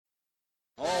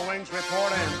All wings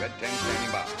report in. Red 10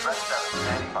 standing by. Red 7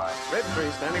 standing by. Red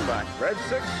 3 standing by. Red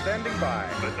 6 standing by.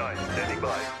 Red 9 standing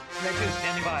by. Red 2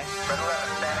 standing by. Red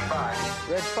 11 standing by.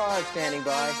 Red 5 standing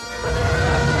by.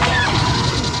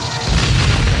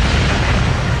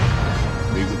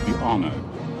 We would be honored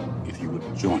if you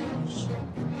would join us.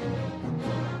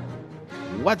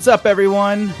 What's up,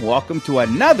 everyone? Welcome to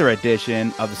another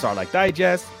edition of the Starlight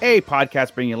Digest, a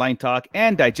podcast bringing you line talk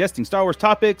and digesting Star Wars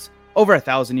topics over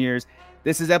 1,000 years.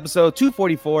 This is episode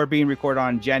 244, being recorded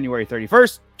on January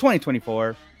 31st,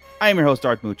 2024. I am your host,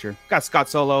 Darth Moocher. Got Scott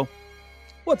Solo.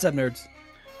 What's up, nerds?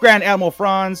 Grand Admiral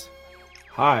Franz.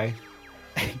 Hi.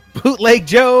 Bootleg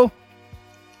Joe.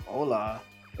 Hola.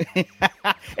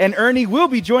 And Ernie will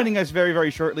be joining us very,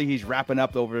 very shortly. He's wrapping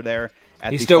up over there.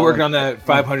 He's still working on that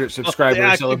 500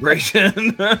 subscriber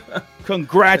celebration.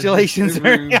 Congratulations,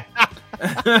 Ernie.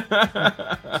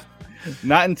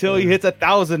 Not until he hits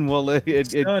 1,000 will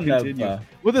it continue.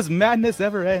 Will this madness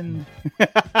ever end?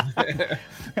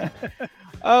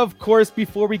 Of course,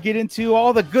 before we get into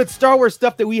all the good Star Wars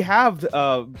stuff that we have, that's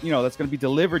going to be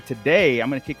delivered today, I'm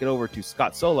going to kick it over to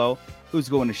Scott Solo, who's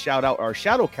going to shout out our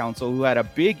Shadow Council, who had a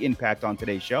big impact on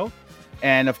today's show.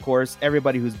 And, of course,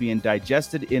 everybody who's being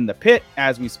digested in the pit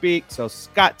as we speak. So,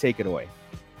 Scott, take it away.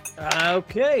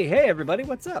 Okay. Hey, everybody.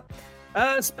 What's up?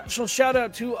 Special shout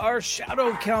out to our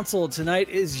Shadow Council. Tonight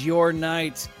is your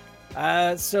night.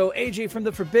 So AJ from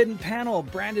the Forbidden Panel,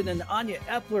 Brandon and Anya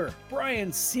Epler,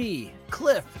 Brian C,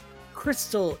 Cliff,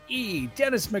 Crystal E,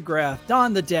 Dennis McGrath,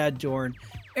 Don the Dad Dorn,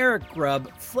 Eric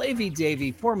Grubb, Flavy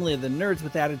Davey, formerly of the Nerds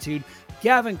with Attitude,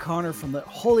 Gavin Connor from the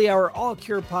Holy Hour All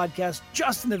Cure podcast,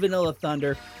 Justin the Vanilla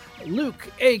Thunder,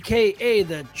 Luke, aka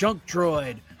the Junk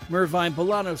Droid, Mervine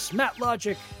Bolanos, Matt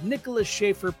Logic, Nicholas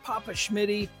Schaefer, Papa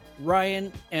Schmitty,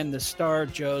 Ryan, and the Star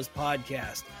Joe's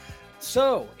podcast.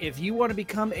 So, if you want to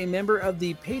become a member of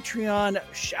the Patreon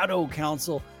Shadow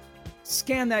Council,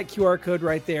 scan that QR code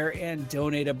right there and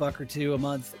donate $1 or $2 a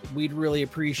month. We'd really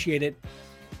appreciate it.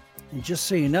 And just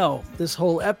so you know, this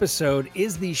whole episode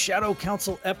is the Shadow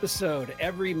Council episode.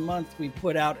 Every month we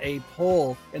put out a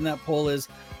poll, and that poll is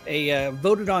a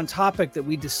voted on topic that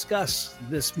we discuss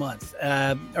this month,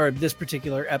 or this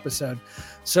particular episode.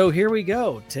 So here we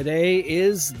go. Today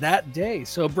is that day.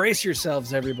 So brace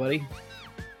yourselves, everybody.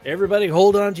 Everybody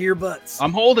hold on to your butts.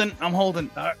 I'm holding.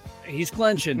 He's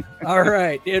clenching. All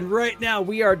right. And right now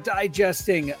we are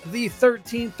digesting the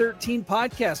 1313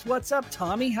 podcast. What's up,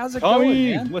 Tommy? How's it going,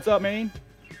 man? What's up, man?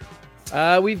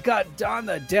 We've got Don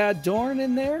the Dad Dorn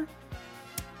in there.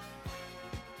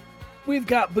 We've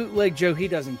got Bootleg Joe. He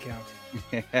doesn't count.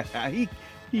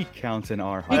 he counts in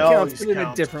our He heart. counts, but in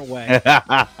a different way.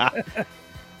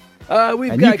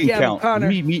 We've And got you can Gavin count Connor.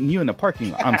 me meeting you in the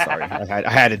parking lot. I'm sorry. I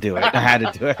had to do it.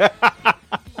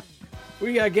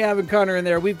 We got Gavin Connor in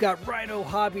there. We've got Rhino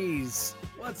Hobbies.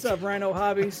 What's up, Rhino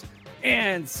Hobbies?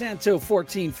 And Santo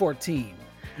 1414.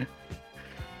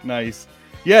 Nice.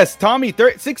 Yes, Tommy,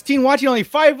 16 watching, only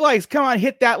 5 likes. Come on,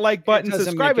 hit that like button. doesn't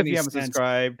Subscribe make if you any haven't sense.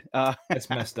 subscribed. That's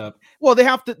messed up. Well, they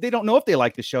don't know if they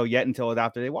like the show yet until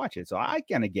after they watch it. So I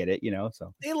kind of get it,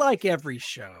 so. They like every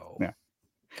show. Yeah.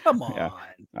 Come on.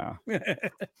 Yeah.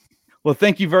 Well,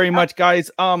 thank you very much, guys.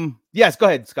 Yes, go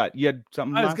ahead, Scott. You had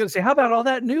something. I was going to say, how about all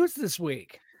that news this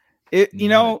week? I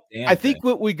think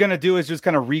what we're going to do is just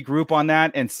kind of regroup on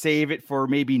that and save it for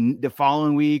maybe the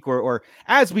following week or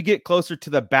as we get closer to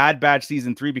the Bad Batch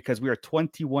season 3, because we are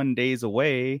 21 days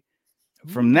away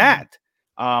from that.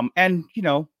 And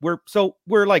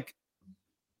we're like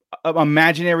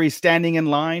imaginary standing in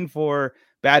line for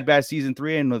Bad Batch season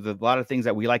 3. And a lot of things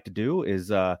that we like to do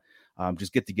is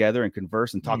just get together and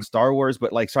converse and talk Star Wars,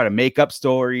 but like try to make up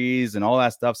stories and all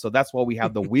that stuff. So that's why we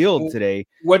have the wheel today.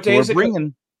 What day We're is it?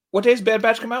 bringing What days Bad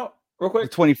Batch come out? Real the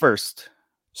quick. 21st.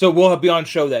 So we'll be on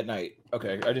show that night.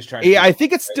 Okay, I just trying. Yeah, I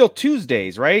think it's still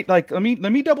Tuesdays, right? Like, let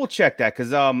me double check that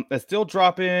because it's still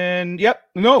dropping. Yep,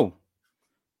 no.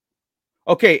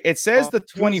 Okay, it says the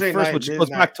 21st, which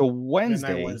goes back to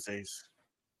Wednesday. Wednesdays.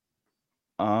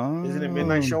 Isn't it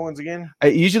midnight showings again?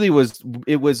 It usually was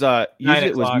midnight.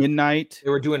 They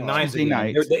were doing 9 Tuesday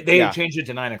night. They changed it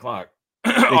to 9 o'clock.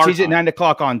 They changed it 9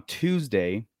 o'clock on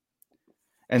Tuesday.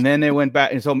 And then they went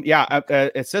back. And so,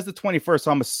 it says the 21st.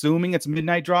 So I'm assuming it's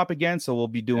midnight drop again. So we'll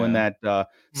be doing that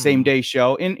same day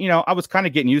show. And, I was kind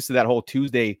of getting used to that whole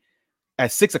Tuesday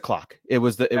at 6 o'clock. It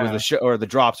was the show or the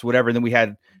drops, whatever. And then we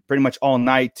had pretty much all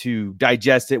night to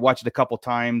digest it, watch it a couple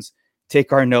times,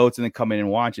 take our notes, and then come in and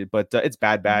watch it. But it's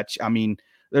Bad Batch. I mean,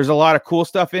 there's a lot of cool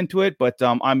stuff into it, but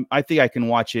I think I can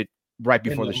watch it right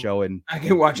before the show, and I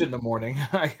can watch it in the morning.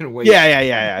 I can wait.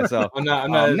 Yeah. So I'm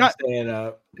not staying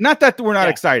up. Not that we're not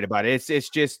excited about it. It's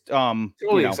just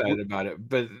totally excited about it.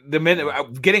 But the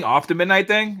minute getting off the midnight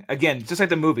thing again, just like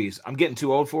the movies, I'm getting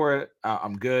too old for it.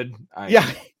 I'm good.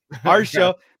 Our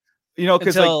show,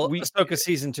 because like we Ahsoka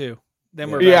season 2. Then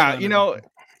we're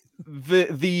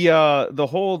the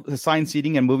whole assigned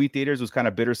seating in movie theaters was kind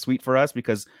of bittersweet for us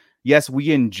because yes,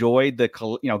 we enjoyed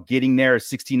the getting there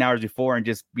 16 hours before and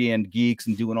just being geeks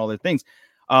and doing all the things.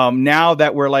 Now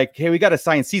that we're like, hey, we got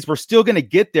assigned seats, we're still gonna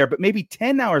get there, but maybe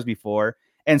 10 hours before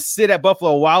and sit at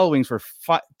Buffalo Wild Wings for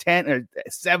 10 or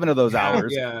 7 of those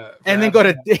hours, and then go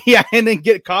to and then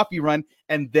get a coffee run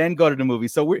and then go to the movie.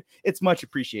 So it's much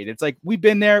appreciated. It's like we've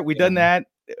been there, we've done that.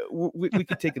 We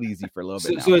could take it easy for a little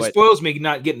bit. So it spoils me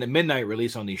not getting the midnight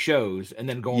release on these shows and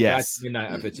then going back to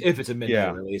midnight if it's a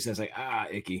midnight release. And it's like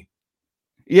icky.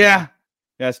 Yeah,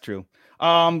 that's true.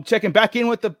 Checking back in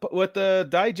with the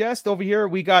digest over here.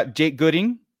 We got Jake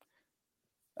Gooding.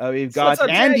 We've got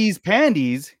Andy's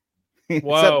Pandies.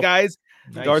 What's up, guys?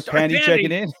 Nice. Darth Pandy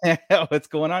checking in. What's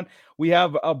going on? We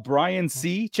have Brian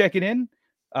C checking in.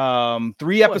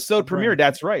 3-episode premiere.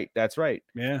 That's right.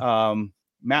 Yeah.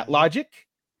 Matt Logic.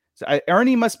 So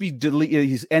Ernie must be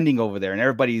he's ending over there, and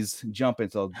everybody's jumping.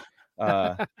 So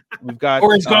we've got,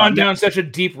 or it's gone down such a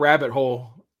deep rabbit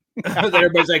hole that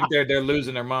everybody's like they're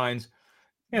losing their minds.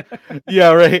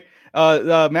 Yeah, right.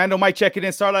 Mando might check it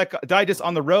in. Starlight Digest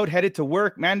on the road, headed to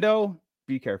work. Mando,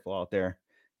 be careful out there.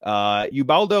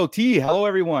 Ubaldo T, hello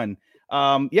everyone.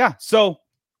 So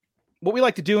what we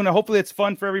like to do, and hopefully it's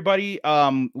fun for everybody,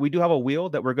 we do have a wheel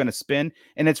that we're going to spin,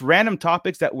 and it's random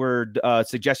topics that were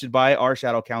suggested by our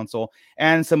Shadow Council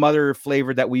and some other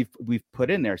flavor that we've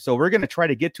put in there. So we're going to try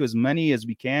to get to as many as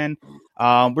we can.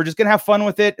 We're just going to have fun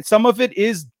with it. Some of it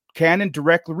is canon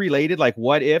directly related, like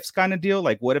what ifs kind of deal,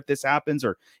 like what if this happens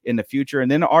or in the future,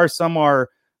 and then some are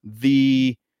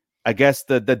the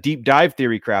deep dive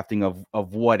theory crafting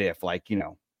of what if, like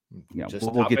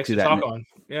we'll get to that.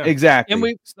 Yeah,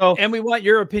 exactly. And we want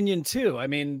your opinion too. I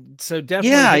mean, so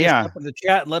definitely hit us up in the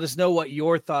chat and let us know what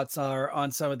your thoughts are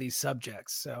on some of these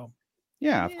subjects. So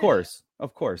of course.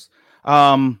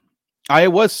 I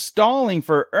was stalling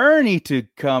for Ernie to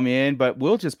come in, but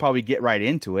we'll just probably get right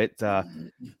into it.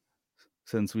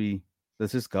 Since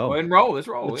let's just go. And roll. Let's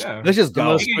roll. Let's just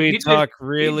go. We talk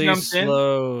really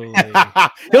slowly.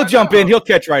 He'll jump in. He'll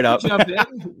catch right up.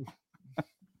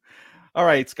 All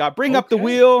right, Scott, bring up the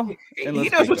wheel. He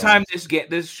knows what time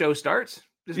this show starts.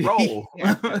 Just roll.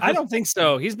 I don't think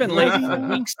so. He's been late for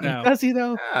weeks now. Does he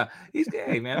though? Yeah,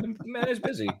 hey man, the man is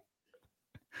busy.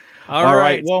 All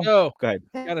right. Well, so go ahead.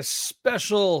 We've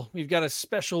got a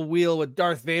special wheel with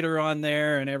Darth Vader on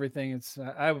there and everything. It's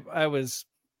I was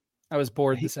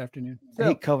bored this afternoon. I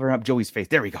hate covering up Joey's face.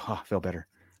 There we go. Oh, I feel better.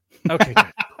 Okay. Good.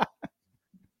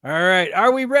 All right.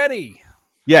 Are we ready?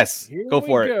 Yes. Here go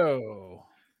for it. Go.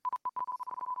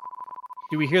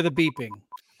 Do we hear the beeping?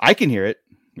 I can hear it.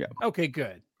 Yeah. Okay,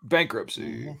 good.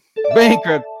 Bankruptcy.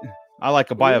 Bankrupt. I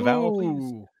like a buy a vowel,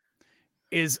 please.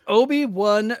 Is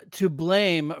Obi-Wan to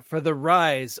blame for the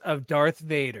rise of Darth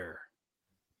Vader?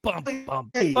 Bum,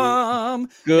 bum, bum.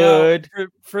 Good. Now,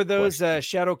 for those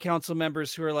Shadow Council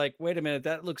members who are like, wait a minute,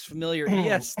 that looks familiar.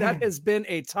 Yes, that has been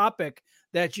a topic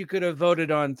that you could have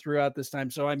voted on throughout this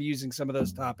time. So I'm using some of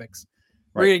those topics.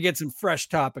 We're going to get some fresh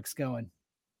topics going.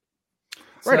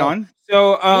 Right on.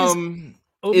 So,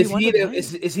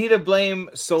 is he to blame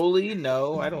solely?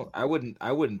 No, I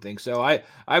wouldn't think so.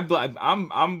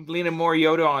 I'm leaning more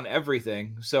Yoda on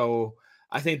everything. So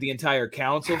I think the entire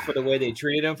council for the way they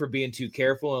treated him, for being too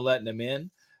careful and letting him in,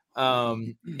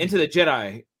 into the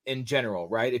Jedi in general,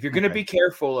 right? If you're going to be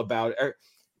careful about,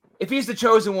 if he's the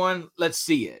chosen one, let's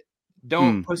see it.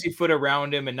 Don't pussyfoot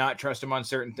around him and not trust him on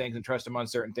certain things and trust him on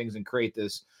certain things and create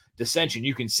this dissension.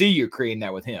 You can see you're creating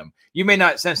that with him. You may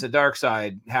not sense the dark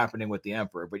side happening with the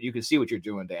Emperor, but you can see what you're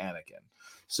doing to Anakin.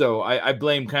 So I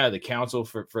blame kind of the council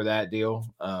for that deal.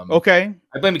 Okay.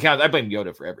 I blame the council. I blame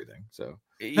Yoda for everything. So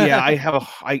yeah, I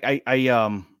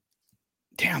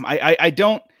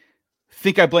don't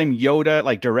think I blame Yoda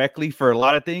like directly for a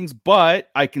lot of things, but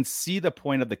I can see the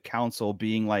point of the council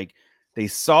being like, they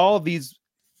saw these.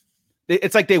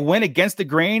 It's like they went against the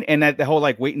grain, and that the whole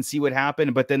like wait and see what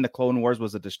happened. But then the Clone Wars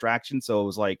was a distraction, so it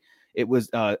was like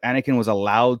Anakin was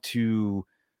allowed to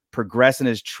progress in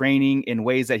his training in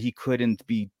ways that he couldn't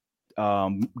be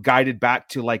guided back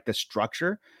to like the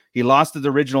structure. He lost his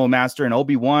original master, and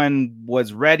Obi-Wan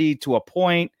was ready to a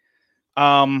point.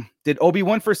 Did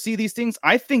Obi-Wan foresee these things?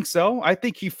 I think so. I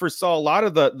think he foresaw a lot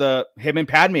of the him and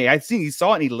Padme. He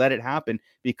saw it and he let it happen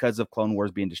because of Clone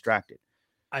Wars being distracted.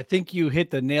 I think you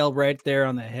hit the nail right there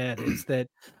on the head. Is that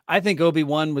I think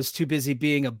Obi-Wan was too busy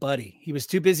being a buddy. He was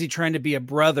too busy trying to be a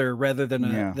brother rather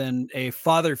than a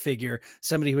father figure,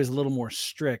 somebody who was a little more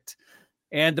strict.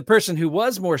 And the person who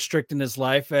was more strict in his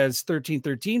life, as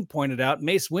 1313 pointed out,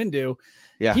 Mace Windu,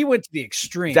 he went to the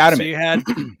extreme. So you had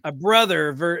a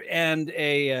brother and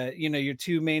a, your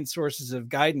two main sources of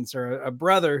guidance, or a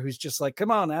brother who's just like,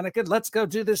 come on, Anakin, let's go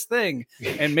do this thing.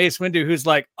 And Mace Windu, who's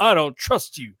like, I don't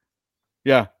trust you.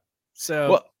 Yeah.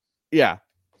 So, well, yeah.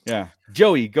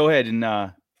 Joey, go ahead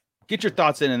and get your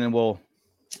thoughts in, and then we'll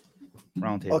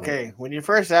round table. Okay. When you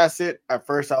first asked it, at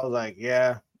first I was like,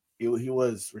 yeah, he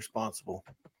was responsible.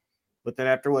 But then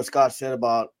after what Scott said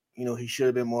about, he should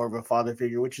have been more of a father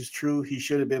figure, which is true. He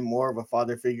should have been more of a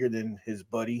father figure than his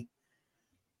buddy.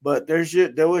 But there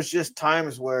was just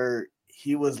times where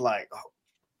he was like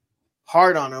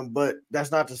hard on him, but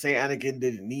that's not to say Anakin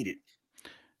didn't need it.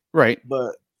 Right.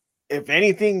 But if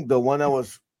anything, the one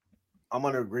I'm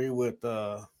going to agree with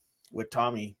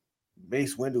Tommy.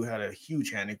 Mace Windu had a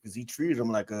huge hand because he treated him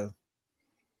like a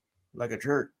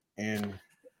jerk. And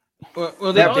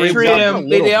well, they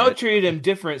all treated him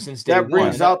different since day one. That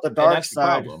brings out the dark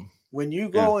side. Problem. When you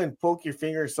go and poke your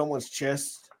finger in someone's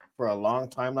chest for a long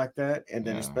time like that, and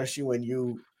then especially when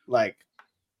you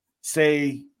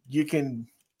say you can,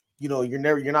 you're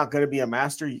not going to be a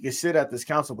master. You can sit at this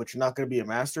council, but you're not going to be a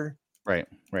master. Right.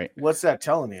 What's that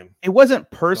telling him? It wasn't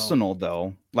personal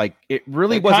though. Like it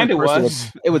really wasn't personal.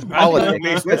 It was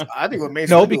politics. I think what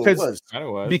Mace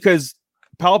because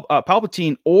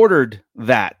Palpatine ordered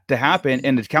that to happen,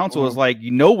 and the council was like,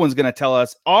 no one's going to tell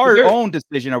us our own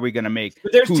decision are we going to make.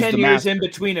 But there's 10 years in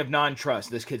between of non-trust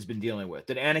this kid's been dealing with.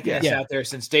 That Anakin has sat there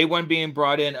since day one being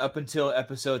brought in up until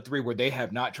episode 3, where they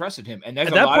have not trusted him. And there's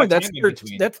at that point,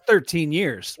 that's 13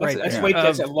 years, right?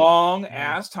 That's a long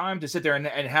ass time to sit there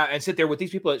and sit there with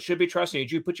these people that should be trusting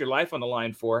you put your life on the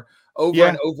line for over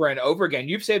and over and over again.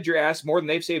 You've saved your ass more than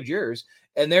they've saved yours.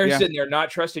 And they're sitting there not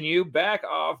trusting you. Back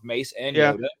off, Mace and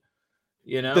Yoda.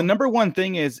 The number one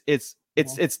thing is it's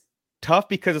tough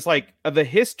because it's like the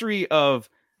history of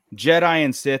Jedi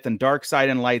and Sith and dark side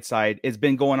and light side has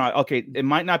been going on. Okay, it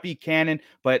might not be canon,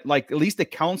 but like at least the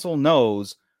council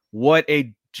knows what it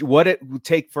would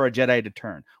take for a Jedi to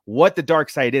turn, what the dark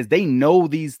side is. They know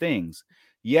these things,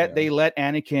 yet they let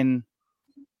Anakin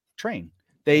train.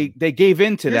 They gave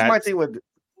in to that.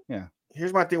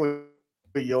 Here's my thing with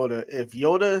Yoda. If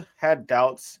Yoda had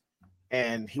doubts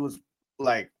and he was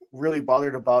like really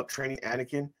bothered about training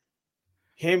Anakin,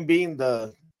 him being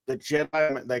the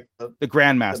Jedi, like the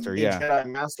Grandmaster, Jedi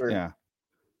Master,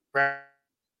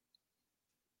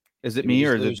 is it me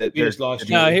or is it just lost?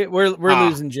 No, we're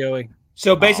losing Joey.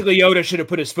 So basically, Yoda should have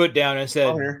put his foot down and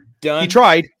said, "Done." He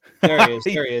tried. There he is.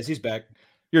 There he is. He's back.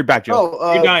 You're back,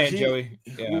 Joe. You're dying, Joey.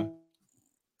 Yeah.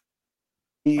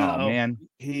 Oh man.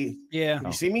 You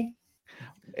see me?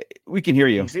 We can hear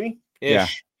you. You see me? Yeah.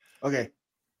 Okay.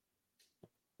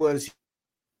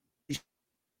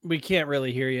 We can't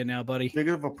really hear you now, buddy. Big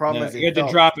of a problem as you had to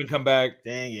drop and come back.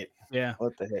 Dang it. Yeah.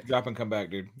 What the heck? Drop and come back,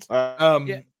 dude. But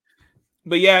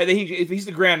if he's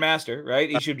the Grand Master, right?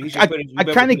 He should I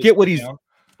kind of get what he's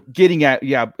getting at.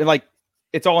 Yeah, like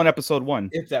it's all in episode 1.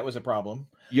 If that was a problem.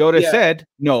 Yoda said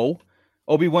no.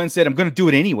 Obi-Wan said, I'm gonna do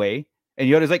it anyway. And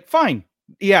Yoda's like, fine.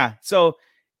 Yeah. So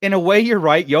in a way, you're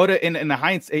right. Yoda in the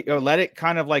hindsight,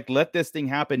 let this thing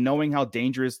happen, knowing how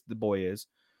dangerous the boy is.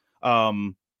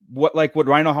 What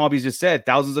Rhino Hobbies just said,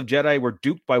 thousands of Jedi were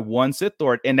duped by one Sith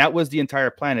Lord, and that was the entire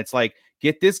plan. It's like,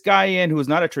 get this guy in who is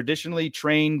not a traditionally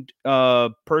trained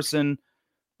person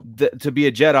to be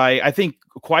a Jedi. I think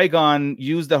Qui-Gon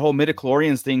used the whole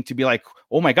midichlorians thing to be like,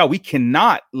 oh my God, we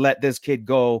cannot let this kid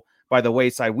go by the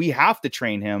wayside. We have to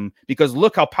train him because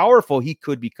look how powerful he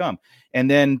could become.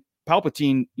 And then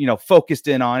Palpatine, focused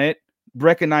in on it,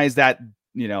 recognized that,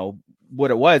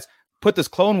 what it was, put this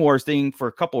Clone Wars thing for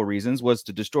a couple of reasons, was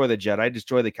to destroy the Jedi,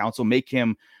 destroy the Council, make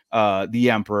him the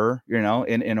Emperor,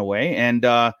 in a way. And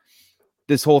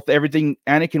this whole everything,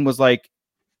 Anakin was like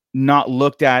not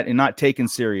looked at and not taken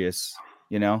serious,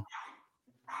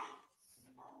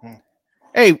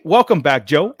 Hey, welcome back,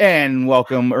 Joe, and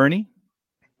welcome, Ernie.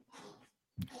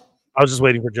 I was just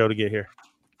waiting for Joe to get here.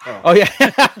 Oh yeah,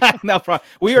 no problem.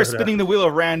 We are spinning the wheel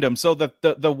of random. So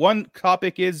the one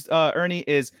topic is Ernie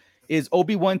is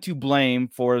Obi-Wan to blame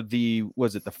for the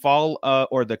fall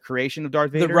or the creation of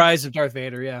Darth Vader? The rise of Darth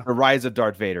Vader, yeah. The rise of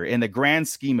Darth Vader. In the grand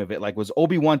scheme of it, was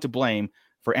Obi-Wan to blame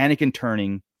for Anakin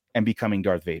turning and becoming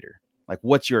Darth Vader?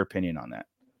 What's your opinion on that?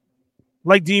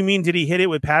 Do you mean did he hit it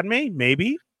with Padme?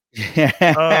 Maybe.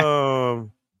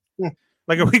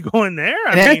 Like, are we going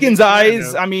there? In Anakin's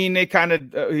eyes, I mean, it kind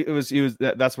of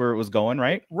that's where it was going,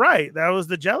 right? Right. That was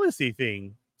the jealousy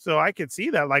thing. So I could see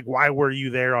that. Like, why were you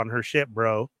there on her ship,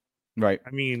 bro? Right.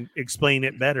 I mean, explain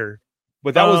it better.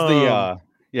 But that was the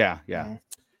yeah.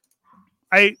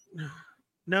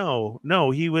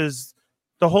 No, he was,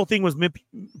 the whole thing was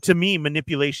to me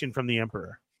manipulation from the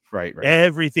Emperor. Right.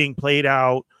 Everything played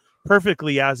out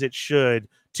perfectly as it should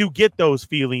to get those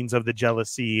feelings of the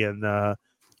jealousy and the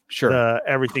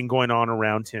everything going on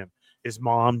around him. His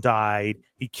mom died.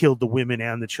 He killed the women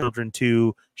and the children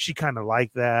too. She kind of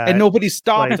liked that, and nobody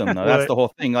stopped him. Though. That's the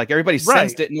whole thing. Like everybody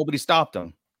sensed it, and nobody stopped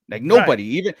him. Like nobody,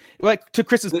 even like to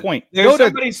Chris's point.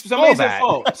 Somebody's at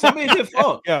fault. Somebody's at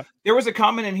fault. Yeah. There was a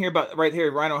comment in here about right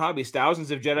here, Rhino Hobbies.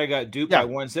 Thousands of Jedi got duped by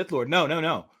one Sith Lord.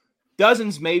 No.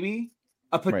 Dozens, maybe.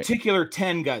 A particular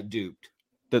 10 got duped.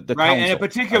 The right, and a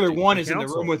particular one is in the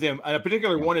room with him. And a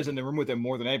particular one is in the room with him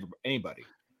more than anybody.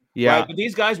 Yeah, right? But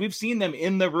these guys, we've seen them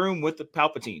in the room with the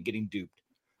Palpatine getting duped.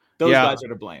 Those guys are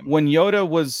to blame. When Yoda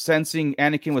was sensing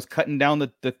Anakin was cutting down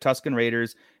the Tusken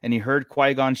Raiders, and he heard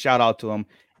Qui-Gon shout out to him,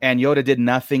 and Yoda did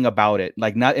nothing about it.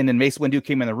 And then Mace Windu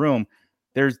came in the room.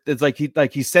 It's like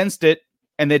he sensed it,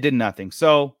 and they did nothing.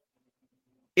 So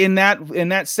in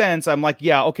that sense, I'm like,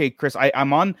 yeah, okay, Chris,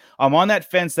 I'm on that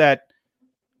fence that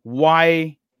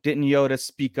why didn't Yoda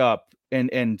speak up and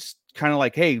kind of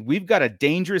like, hey, we've got a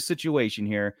dangerous situation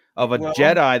here of a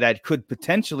Jedi that could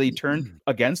potentially turn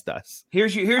against us.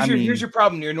 Here's your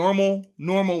problem, your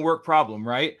normal work problem,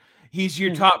 right? He's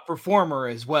your top performer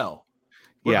as well.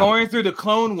 We're going through the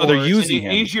Clone Wars. So they're using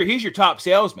him. He's your top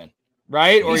salesman,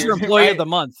 right? He's your employee of the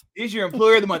month. He's your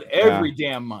employer of the month every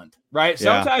damn month, right?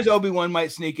 Sometimes Obi-Wan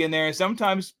might sneak in there, and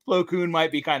sometimes Plo Koon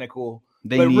might be kind of cool.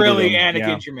 But really,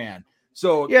 Anakin's your man.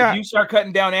 So if you start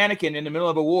cutting down Anakin in the middle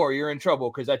of a war, you're in trouble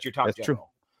because that's your top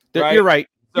general. True. Right? You're right.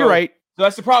 You're right. So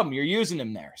that's the problem. You're using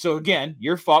him there. So again,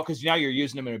 your fault because now you're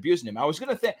using him and abusing him. I was going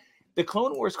to think the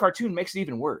Clone Wars cartoon makes it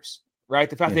even worse, right?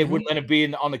 The fact they wouldn't let him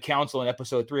be on the council in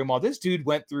episode 3. While this dude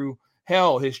went through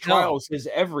hell, his trials, his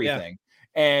everything,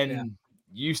 and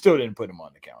you still didn't put him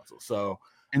on the council. So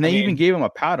and they even gave him a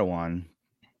Padawan.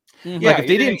 Yeah, like if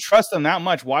they didn't trust him that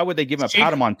much, why would they give him a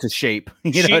Padawan to shape?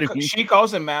 You know what I mean? She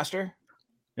calls him master.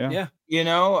 Yeah. You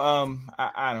know,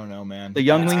 I don't know, man. The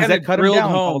younglings that cut him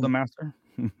down called the master.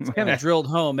 It's kind of drilled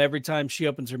home every time she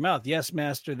opens her mouth. Yes,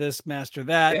 master this, master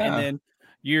that. And then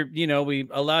we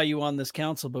allow you on this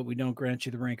council, but we don't grant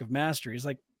you the rank of master. He's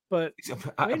like, but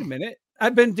wait a minute.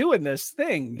 I've been doing this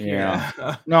thing. Yeah.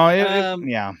 So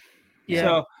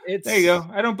there you go.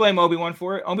 I don't blame Obi-Wan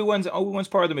for it. Obi-Wan's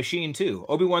part of the machine too.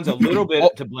 Obi-Wan's a little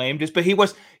bit to blame, but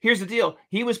here's the deal.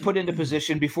 He was put into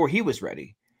position before he was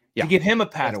ready. To give him a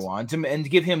Padawan and to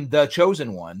give him the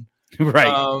chosen one,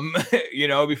 right?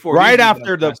 Before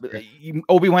after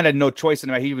Obi-Wan had no choice in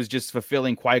it. He was just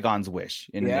fulfilling Qui-Gon's wish,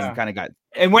 and kind of got.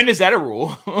 And when is that a rule?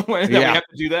 When we have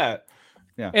to do that?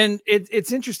 Yeah, and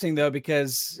it's interesting though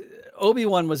because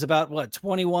Obi-Wan was about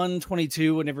 21,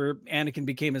 22 whenever Anakin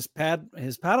became his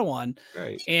Padawan,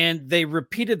 right? And they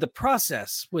repeated the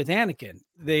process with Anakin.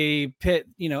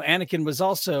 Anakin was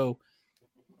also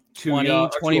 20,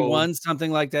 21,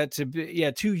 something like that to be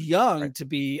too young to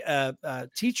be a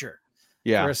teacher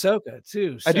for Ahsoka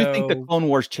too. So, I do think the Clone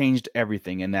Wars changed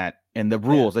everything in that and the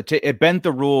rules. It bent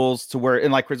the rules to where,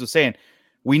 and like Chris was saying,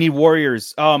 we need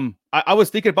warriors. I was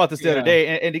thinking about this the other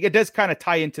day, and it does kind of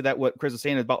tie into that what Chris was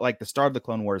saying about like the start of the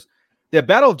Clone Wars, the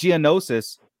Battle of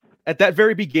Geonosis. At that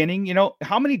very beginning,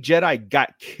 how many Jedi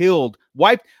got killed,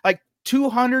 wiped, like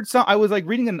 200 some. I was like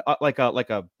reading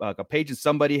a page and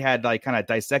somebody had like kind of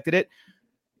dissected it.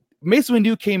 Mace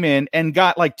Windu came in and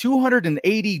got like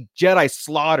 280 Jedi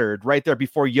slaughtered right there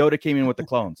before Yoda came in with the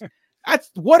clones.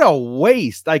 That's what a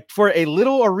waste, like for a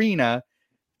little arena.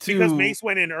 Because Mace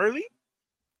went in early.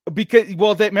 Because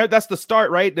that's the start,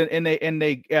 right? And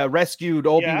they rescued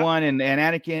Obi-Wan and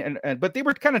Anakin, but they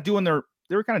were kind of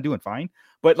doing fine.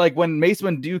 But like when Mace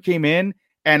Windu came in.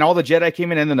 And all the Jedi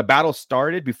came in, and then the battle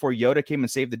started before Yoda came and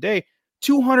saved the day.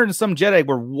 200 and some Jedi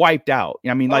were wiped out.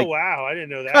 I mean, wow, I didn't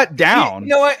know that. Cut down. You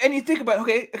know what? And you think about,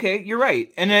 okay, you're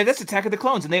right. And that's Attack of the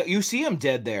Clones, and you see them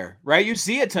dead there, right? You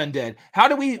see a ton dead. How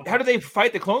do they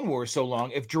fight the Clone Wars so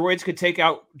long if droids could take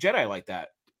out Jedi like that?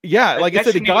 Yeah, like I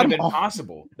said, it got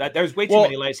impossible. That there's way too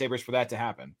many lightsabers for that to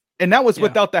happen. And that was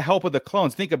without the help of the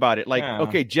clones. Think about it. Like, Yeah.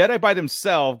 okay, Jedi by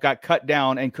themselves got cut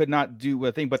down and could not do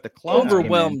a thing, but the clones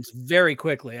overwhelmed very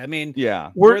quickly. I mean, yeah.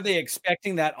 Were they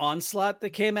expecting that onslaught that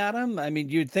came at them? I mean,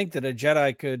 you'd think that a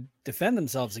Jedi could defend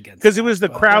themselves against, because it was the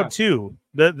crowd too.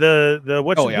 The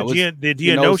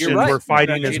Geonosians right. were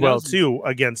fighting as well Geonosians. too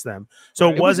against them. So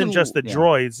Right. it wasn't just the Yeah.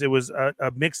 droids; it was a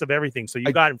mix of everything. So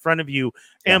you got in front of you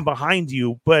and behind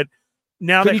you, but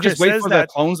now Could that you Chris just wait says for that,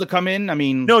 the clones to come in? I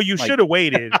mean, no, you like- should have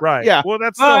waited, right? Yeah. Well,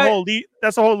 that's But-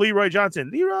 the whole Leroy Johnson.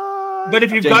 Leroy. But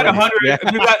if you've Genuinely. got 100, Yeah.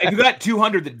 if you've got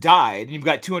 200 that died, and you've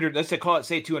got 200, let's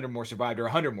say 200 more survived or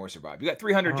 100 more survived, you got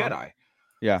 300 Jedi.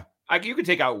 Yeah. Like you can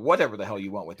take out whatever the hell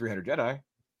you want with 300 Jedi.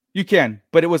 You can,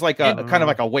 but it was like a kind of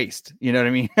like a waste. You know what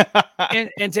I mean?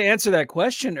 and to answer that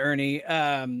question, Ernie,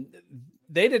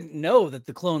 they didn't know that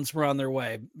the clones were on their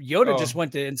way. Yoda just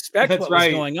went to inspect That's what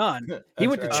right. was going on. He That's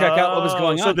went right. to check out what was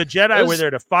going on. So the Jedi were there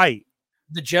to fight.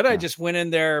 The Jedi just went in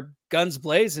there, guns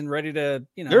blazing, ready to,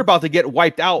 They're about to get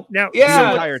wiped out. Now, the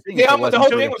Yeah, entire thing. the if it whole wasn't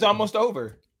thing Yoda. was almost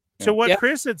over. So what Yeah.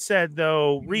 Chris had said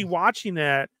though, rewatching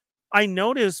that, I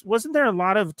noticed wasn't there a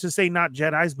lot of, to say not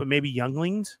Jedis, but maybe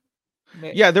younglings?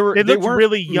 Yeah, they They looked weren't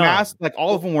really young. like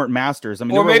all of them weren't masters. I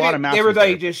mean, Or there were a maybe lot of masters. they were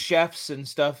like there. just chefs and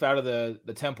stuff out of the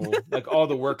temple. Like all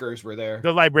the workers were there.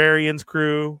 The librarians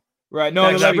crew. Right. No,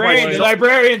 That's the right.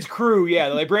 librarians crew. Yeah,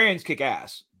 the librarians kick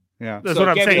ass. Yeah, That's So what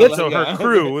I'm it can't be saying. like- So her yeah.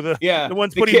 crew, the Yeah,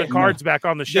 ones the putting kid- the cards back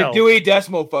on the The shelf. Dewey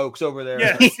Decimal folks over there.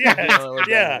 Yes, yes,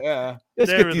 yeah. Yeah.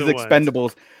 let's They get were these the ones.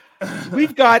 expendables.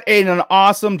 We've got an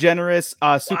awesome, generous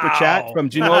super chat Wow. from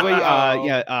Genovi,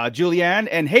 Wow. Julianne,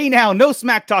 and hey now, no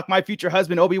smack talk. My future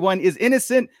husband Obi-Wan is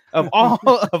innocent of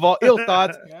all ill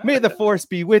thoughts. May the Force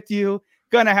be with you.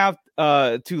 Gonna have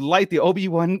to light the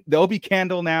Obi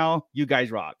candle now. You guys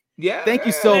rock. Yeah. Thank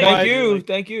you so much.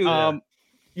 Thank you.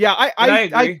 Yeah, But I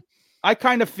agree. I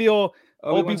kind of feel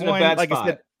Obi-Wan's in a Obi-Wan, bad like spot. I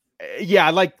said, yeah,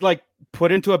 like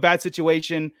put into a bad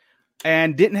situation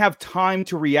and didn't have time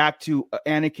to react to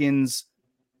Anakin's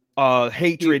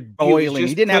hatred boiling.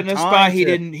 He didn't have put in a time. spot. To He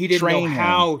didn't know train him.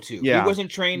 how to. Yeah. He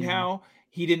wasn't trained how.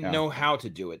 He didn't Yeah. know how to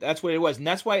do it. That's what it was. And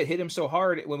that's why it hit him so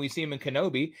hard when we see him in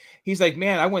Kenobi. He's like,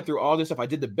 man, I went through all this stuff. I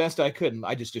did the best I could. And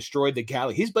I just destroyed the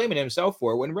galaxy. He's blaming himself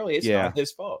for it when really it's Yeah. not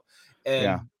his fault. And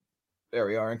Yeah. there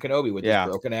we are in Kenobi with Yeah.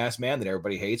 this broken ass man that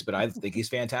everybody hates, but I think he's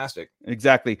fantastic.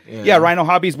 Exactly. Yeah. Yeah, Rhino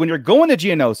Hobbies. When you're going to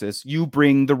Geonosis, you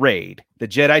bring the raid. The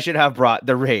Jedi should have brought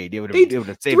the raid. It would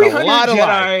have saved a lot of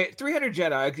lives. 300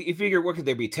 Jedi. You figure what could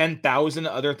there be? 10,000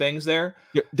 other things there.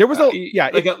 There was a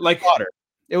like slaughter.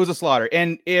 It was a slaughter.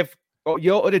 And if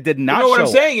Yoda did not you know what I'm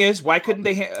show saying is why couldn't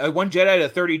they one Jedi to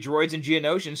 30 droids and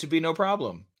Geonosians should be no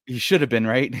problem. he should have been,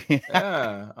 right?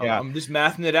 Yeah, Yeah. I'm just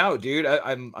mathing it out, dude.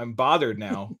 I'm bothered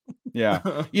now. Yeah.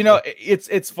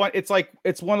 It's fun. It's like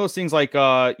it's one of those things like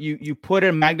you put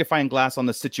a magnifying glass on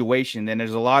the situation, and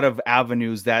there's a lot of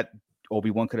avenues that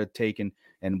Obi-Wan could have taken,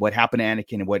 and what happened to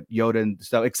Anakin and what Yoda and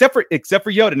stuff, except for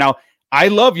Yoda. Now, I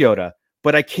love Yoda,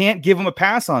 but I can't give him a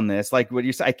pass on this. Like what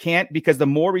you said, I can't, because the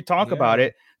more we talk about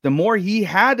it, the more he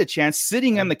had a chance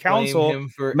sitting in the council,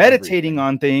 meditating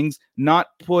on things, not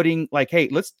putting like, hey,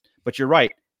 but you're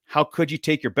right. How could you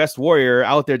take your best warrior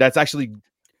out there that's actually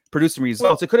producing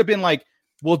results? It could have been like,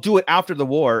 we'll do it after the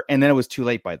war, and then it was too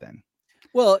late by then.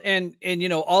 Well, and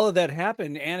all of that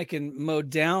happened. Anakin mowed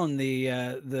down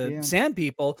the Sand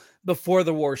People before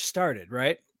the war started,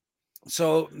 right?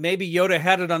 So maybe Yoda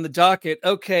had it on the docket.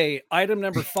 Okay, item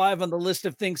number 5 on the list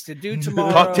of things to do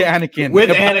tomorrow. Talk to Anakin. With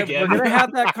We're Anakin. gonna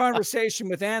have that conversation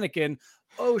with Anakin.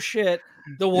 Oh shit,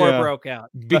 the war broke out.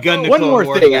 Begun One more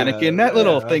War. thing, Anakin. That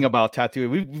little thing about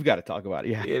Tatooine, we've got to talk about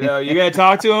it. Yeah. You gotta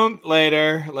talk to him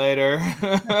later.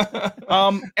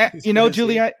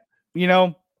 Juliet,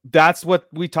 that's what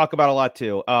we talk about a lot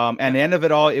too. And the end of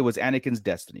it all, it was Anakin's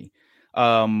destiny.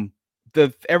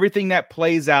 Everything that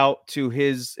plays out to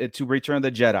Return of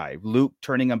the Jedi, Luke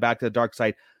turning him back to the dark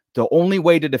side, the only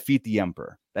way to defeat the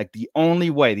Emperor, like the only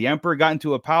way. The Emperor got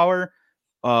into a power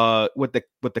with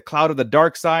the cloud of the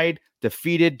dark side,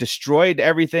 defeated, destroyed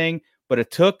everything, but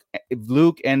it took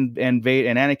Luke and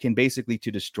Anakin basically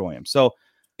to destroy him. So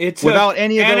without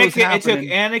any of those happening, it took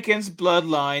Anakin's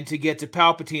bloodline to get to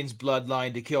Palpatine's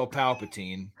bloodline to kill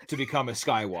Palpatine to become a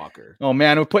Skywalker. Oh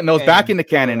man, we're putting those back in the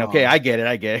canon. Okay, I get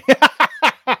it.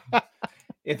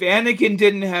 If Anakin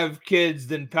didn't have kids,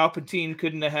 then Palpatine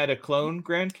couldn't have had a clone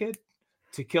grandkid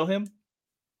to kill him.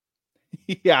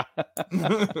 Yeah.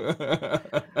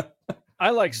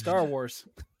 I like Star Wars.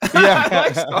 Yeah,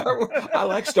 I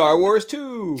like Star Wars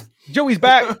too. Joey's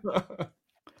back.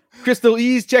 Crystal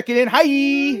E's checking in.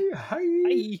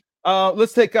 Hi.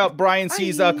 Let's take out Brian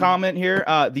C's comment here.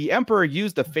 The Emperor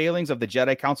used the failings of the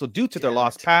Jedi Council due to their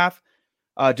lost path.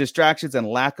 distractions and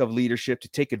lack of leadership to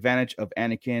take advantage of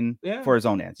Anakin for his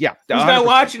own ends. Yeah. Who's not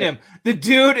watching him? The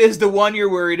dude is the one you're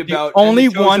worried about. Only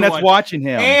one that's watching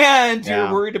him. And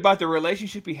you're worried about the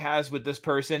relationship he has with this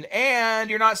person, and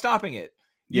you're not stopping it.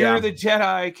 You're the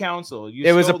Jedi Council.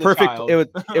 It was a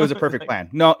perfect plan.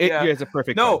 No, it is a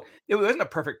perfect plan. It wasn't a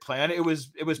perfect plan. It was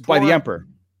by the Emperor.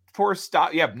 Poor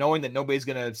stop. Yeah, knowing that nobody's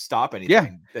gonna stop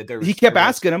anything. Yeah. He kept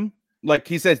asking him. Like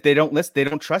he says, they don't listen. They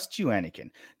don't trust you,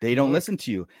 Anakin. They don't listen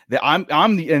to you.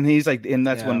 And he's like, and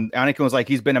that's when Anakin was like,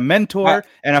 he's been a mentor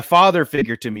and a father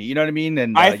figure to me. You know what I mean?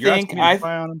 And I think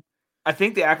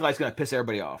the acolyte's gonna piss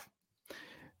everybody off.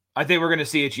 I think we're gonna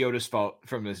see it's Yoda's fault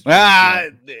from this.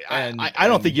 I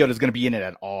don't think Yoda's gonna be in it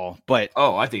at all. But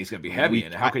I think he's gonna be heavy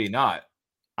in it. How could he not?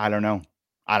 I don't know.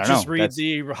 Just read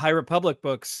the High Republic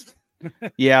books.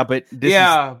 Yeah, but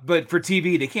but for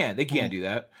TV they can't do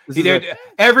that.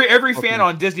 Every fan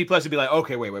on Disney Plus would be like,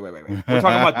 okay, wait. We're talking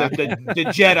about the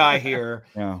Jedi here,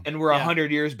 and we're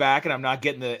 100 years back, and I'm not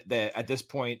getting the at this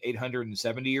point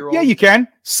 870-year-old. Yeah, you can.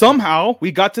 Somehow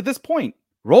we got to this point.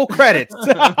 Roll credits.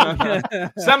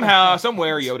 Somehow,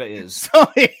 somewhere, Yoda is.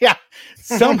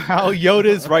 Somehow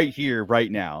Yoda's right here,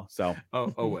 right now. So,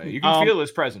 you can feel his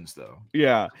presence, though.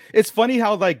 Yeah, it's funny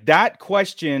how like that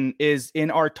question is in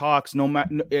our talks, more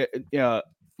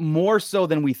so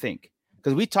than we think,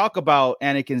 because we talk about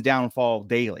Anakin's downfall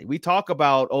daily. We talk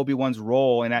about Obi-Wan's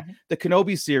role, and the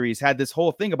Kenobi series had this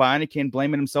whole thing about Anakin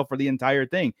blaming himself for the entire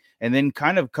thing, and then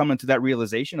kind of coming to that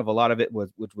realization of a lot of it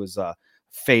was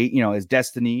fate, his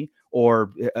destiny,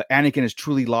 or Anakin is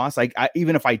truly lost. Like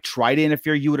even if I tried to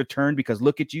interfere, you would have turned, because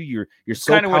look at you, you're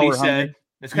so kind of what he said.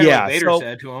 It's kind of what Vader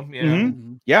said to him. You know?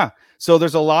 Mm-hmm. Yeah. So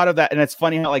there's a lot of that, and it's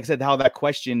funny how, like I said, how that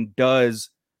question does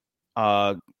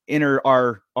enter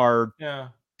our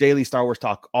daily Star Wars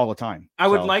talk all the time. I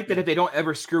would like that if they don't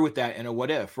ever screw with that in a what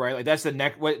if, right? Like that's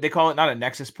what they call it, not a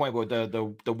nexus point, but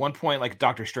the one point like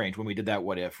Doctor Strange when we did that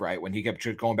what if, right? When he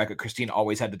kept going back, Christine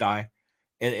always had to die.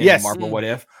 In the Marvel what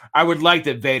if, I would like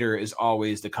that Vader is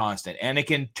always the constant.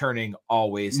 Anakin turning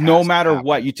always, no matter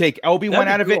what. You take Obi-Wan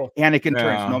out of it, Anakin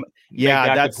turns.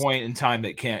 That's the point in time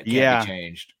that can't be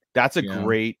changed. That's a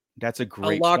great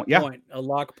point. A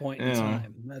lock point in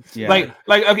time. That's like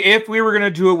okay, if we were gonna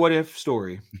do a what if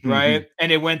story, right?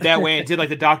 And it went that way and did like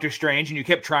the Doctor Strange, and you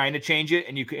kept trying to change it,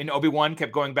 and Obi-Wan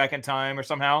kept going back in time or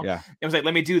somehow. Yeah, it was like,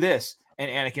 let me do this. And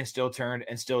Anakin still turned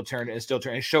and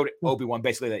showed Obi-Wan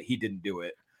basically that he didn't do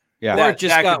it. Yeah, that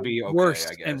just got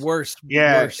worse and worse.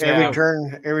 Yeah, worse.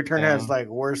 Every turn has like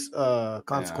worse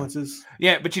consequences.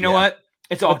 Yeah, but you know what?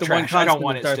 It's all trash. I don't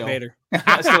want it still.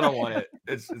 I still don't want it.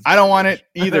 I don't want it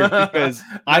either, because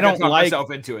I don't like myself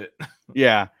into it.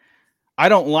 Yeah. I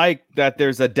don't like that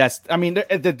there's a I mean,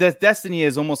 the destiny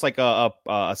is almost like a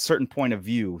certain point of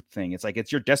view thing. It's like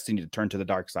it's your destiny to turn to the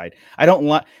dark side. I don't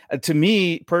like, to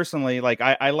me personally, like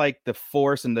I like the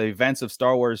Force and the events of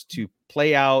Star Wars to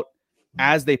play out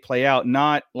as they play out,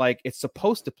 not like it's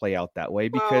supposed to play out that way.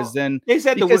 Because then they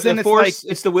said the Force,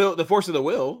 it's the force of the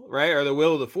will, right, or the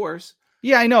will of the Force.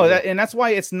 Yeah, I know that, and that's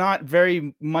why it's not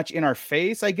very much in our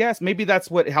face, I guess. Maybe that's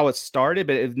how it started,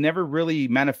 but it never really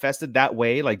manifested that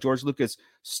way. Like George Lucas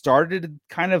started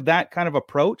that kind of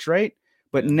approach, right?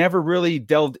 But never really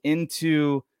delved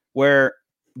into where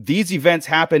these events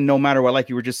happen no matter what, like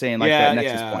you were just saying, like that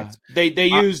Nexus points.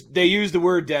 They used the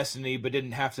word destiny, but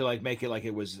didn't have to like make it like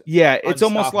it was. Yeah, it's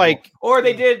almost like, or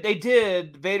they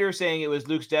did Vader saying it was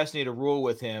Luke's destiny to rule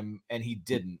with him, and he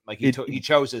didn't. Like he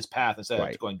chose his path instead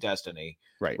of going destiny.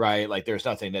 Right. Like there's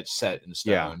nothing that's set in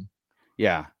stone.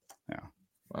 Yeah.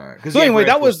 All right. So anyway,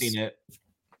 that was it.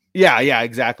 Yeah,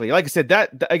 exactly. Like I said,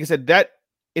 that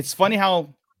it's funny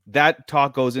how that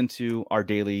talk goes into our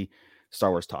daily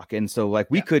Star Wars talk. And so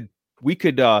like we could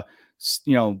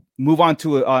move on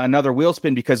to another wheel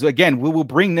spin, because again, we will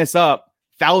bring this up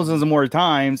thousands of more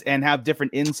times and have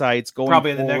different insights going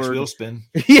probably forward. In the next wheel spin.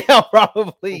 Yeah,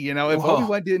 probably. If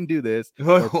Obi-Wan didn't do this.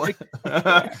 Watch,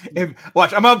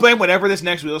 I'm gonna blame whatever this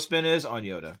next wheel spin is on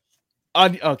Yoda.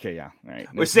 Okay, yeah. All right.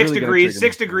 With 6 degrees to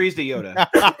Yoda.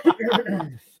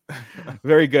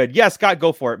 Very good. Yeah, Scott,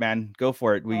 go for it, man. Go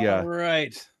for it. All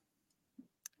right.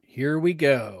 Here we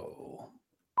go.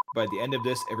 By the end of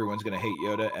this, everyone's gonna hate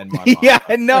Yoda and my mom. Yeah,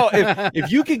 no.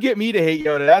 If you could get me to hate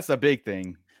Yoda, that's a big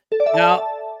thing. Now,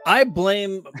 I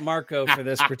blame Marco for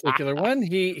this particular one.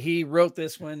 He wrote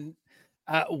this one.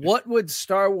 What would a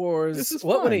Star Wars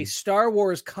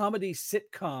comedy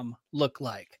sitcom look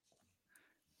like?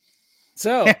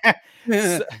 So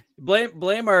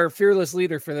blame our fearless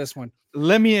leader for this one.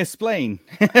 Let me explain.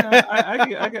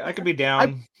 I could be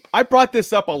down. I brought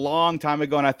this up a long time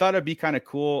ago, and I thought it'd be kind of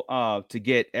cool to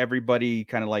get everybody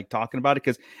kind of like talking about it.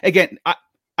 Because again,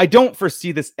 I don't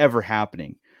foresee this ever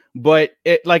happening. But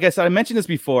like I said, I mentioned this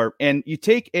before, and you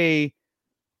take a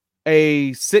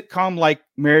sitcom like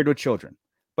Married with Children,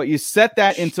 but you set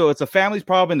that into it's a family's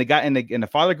problem, and the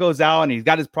father goes out and he's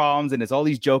got his problems, and it's all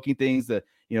these joking things that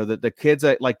the kids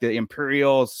are like the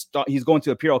Imperial. He's going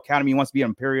to Imperial Academy, he wants to be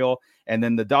an Imperial, and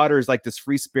then the daughter is like this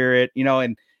free spirit,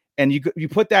 and you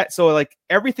put that so like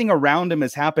everything around him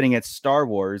is happening at Star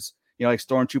Wars. Like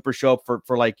stormtroopers show up for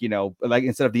like like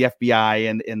instead of the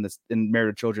FBI in Married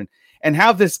with Children, and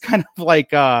have this kind of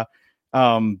like I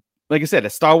said, a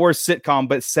Star Wars sitcom,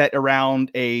 but set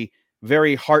around a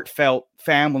very heartfelt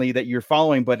family that you're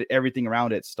following, but everything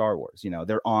around it's Star Wars.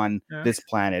 They're on this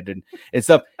planet and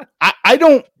stuff. I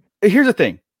don't. Here's the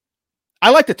thing.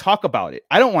 I like to talk about it.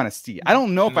 I don't want to see it. I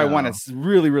don't know if I want to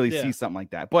really see something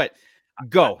like that, but.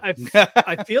 Go. I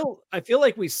feel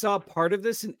like we saw part of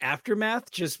this in Aftermath,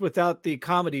 just without the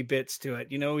comedy bits to it.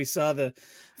 We saw the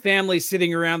family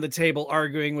sitting around the table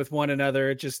arguing with one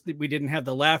another. We didn't have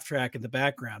the laugh track in the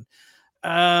background.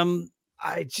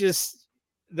 It's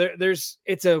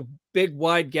a big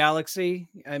wide galaxy.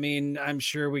 I mean, I'm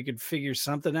sure we could figure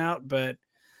something out, but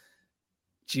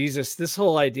Jesus, this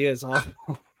whole idea is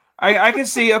awful. I can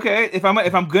see. Okay, if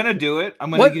I'm gonna do it, I'm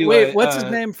gonna do. What's his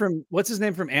name from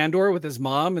Andor with his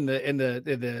mom and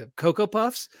the Cocoa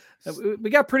Puffs? We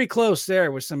got pretty close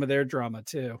there with some of their drama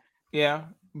too. Yeah,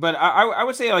 but I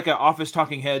would say like an Office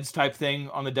Talking Heads type thing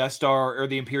on the Death Star or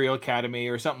the Imperial Academy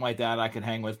or something like that. I could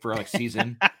hang with for like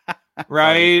season,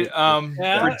 right?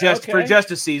 For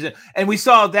just a season, and we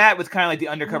saw that with kind of like the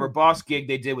undercover boss gig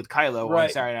they did with Kylo on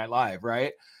Saturday Night Live,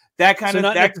 right? That kind of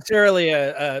not necessarily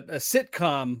a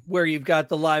sitcom where you've got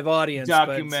the live audience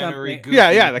documentary, but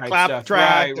the clap stuff.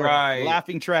 track, right,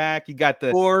 laughing track. You got the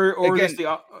or again, just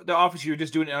the Office. You're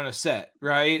just doing it on a set,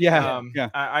 right? Yeah.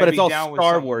 But it's all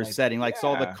Star Wars setting, like so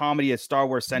all the comedy is Star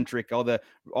Wars centric. All the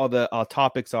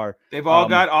topics are. They've all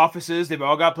got offices. They've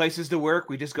all got places to work.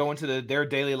 We just go into their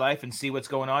daily life and see what's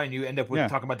going on, and you end up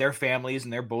talking about their families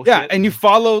and their bullshit. Yeah, and you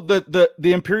follow the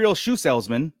Imperial shoe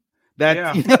salesman. You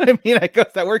know what I mean? I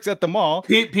guess that works at the mall.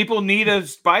 People need to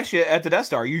buy shit at the Death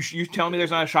Star. You telling me there's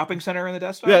not a shopping center in the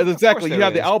Death Star? Yeah, exactly. You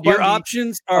have the Al Bundy. Your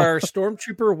options are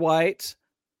Stormtrooper white,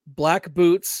 black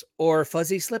boots, or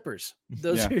fuzzy slippers.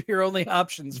 Those are your only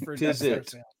options for Death Star.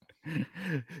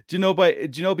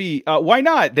 Genobi, why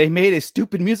not? They made a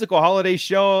stupid musical holiday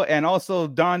show, and also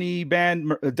Donnie and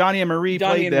Marie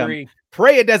played them.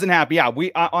 Pray it doesn't happen. Yeah,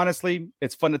 we honestly,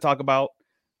 it's fun to talk about.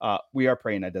 We are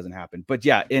praying that doesn't happen, but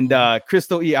yeah. And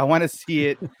Crystal E, I want to see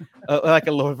it like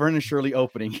a Laverne and Shirley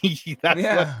opening.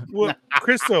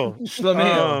 Crystal,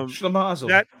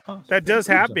 that does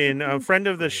happen. A friend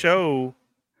of the show,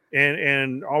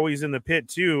 and always in the pit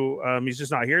too. He's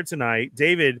just not here tonight.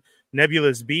 David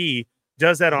Nebulous B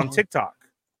does that on TikTok.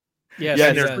 Yes,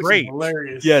 and they're great.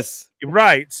 Hilarious. Yes,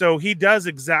 right. So he does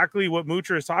exactly what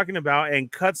Moocher is talking about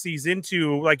and cuts these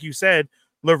into, like you said.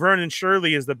 Laverne and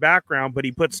Shirley is the background, but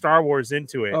he put Star Wars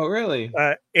into it. Oh, really?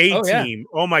 A-Team.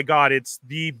 Oh, my God. It's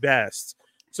the best.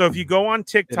 So if you go on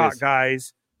TikTok,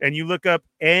 guys, and you look up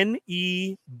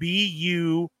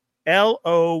NEBULOUSBEE,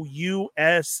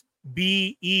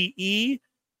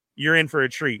 you're in for a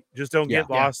treat. Just don't get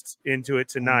lost into it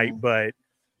tonight. But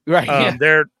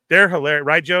they're hilarious.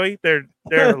 Right, Joey? They're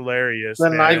hilarious.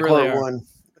 The Night Court one.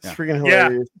 It's freaking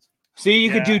hilarious. See, you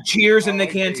could do Cheers in the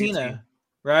cantina.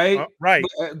 Right, right.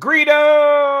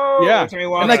 Greedo, yeah,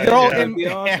 and like they're all in.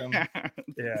 Awesome.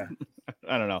 Yeah,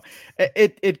 I don't know.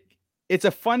 It's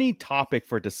a funny topic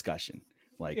for discussion.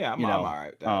 Like, I'm all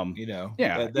right. And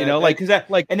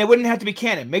it wouldn't have to be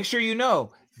canon. Make sure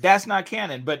that's not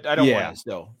canon, but I don't want it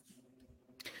still.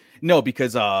 No,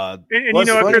 because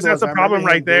Chris, that's a problem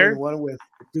right there. One with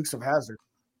Dukes of Hazzard.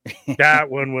 That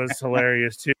one was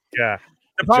hilarious too. Yeah,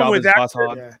 the problem with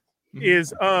that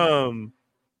is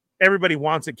everybody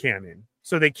wants it canon,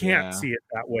 so they can't see it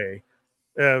that way.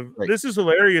 This is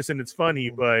hilarious and it's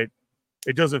funny, but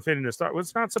it doesn't fit into Star Wars.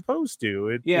 It's not supposed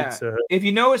to. If it's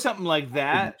something like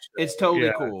that, it's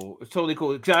totally cool. It's totally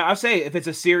cool. I'll say if it's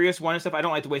a serious one and stuff, I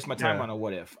don't like to waste my time on a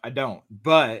what if. I don't,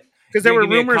 but because there were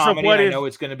rumors of what if. I know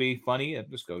it's going to be funny.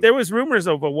 There was rumors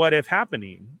of a what if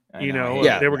happening. They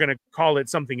were going to call it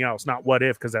something else, not what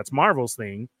if, because that's Marvel's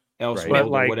thing. Else, but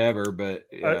like whatever, but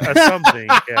something,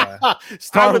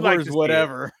 Star Wars,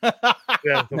 whatever.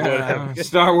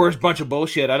 Star Wars, bunch of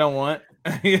bullshit. I don't want.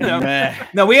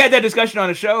 No, we had that discussion on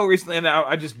a show recently, and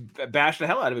I just bashed the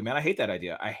hell out of it, man. I hate that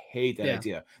idea.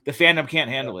 idea. The fandom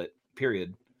can't handle it.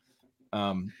 Period.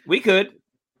 We could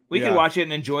watch it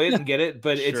and enjoy it and get it,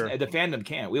 but it's the fandom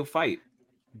can't. We'll fight.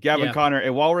 Gavin Connor,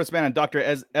 a Walrus Man, and Dr.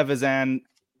 Evazan.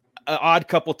 odd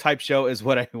couple type show is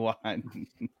what I want.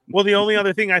 Well, the only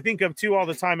other thing I think of too all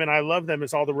the time, and I love them,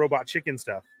 is all the Robot Chicken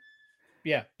stuff.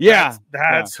 Yeah.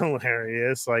 That's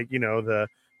hilarious. Like, the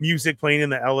music playing in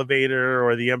the elevator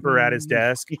or the Emperor at his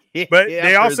desk. But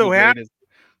they also had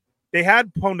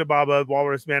Ponda Baba,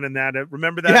 Walrus Man, in that.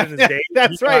 Remember that in his day?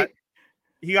 That's right.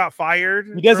 He got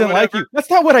fired. He doesn't like you. That's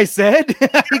not what I said.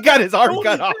 He got his arm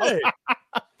cut off.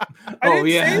 I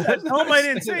didn't say that. No, I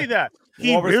didn't say that.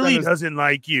 He really doesn't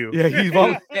like you. Yeah, he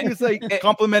was like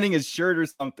complimenting his shirt or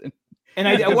something. And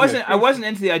I wasn't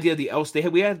into the idea of the else.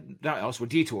 We had not else were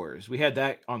detours. We had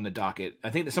that on the docket.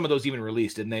 I think that some of those even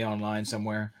released, didn't they, online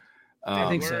somewhere? I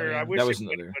think so. I wish that was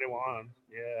another. another. Put it on.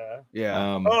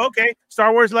 Yeah. Oh, okay.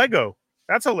 Star Wars Lego.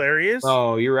 That's hilarious.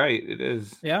 Oh, you're right. It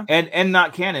is. Yeah. And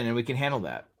not canon, and we can handle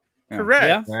that. Correct.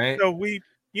 Yeah. Right. So we,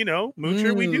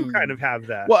 Moocher, we do kind of have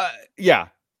that. Well, yeah.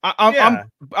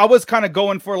 I was kind of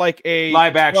going for like a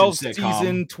live action 12 sitcom.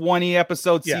 season, 20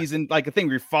 episode season, like a thing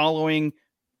we're following.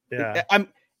 Yeah.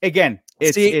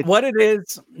 It's what it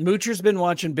is. Moocher's been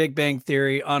watching Big Bang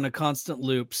Theory on a constant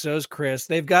loop. So's Chris.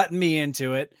 They've gotten me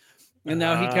into it. And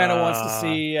now he kind of wants to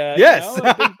see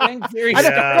Big Bang Theory.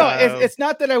 It's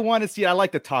not that I want to see it. I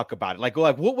like to talk about it. Like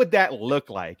what would that look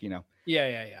like? Yeah.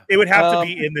 It would have to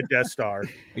be in the Death Star.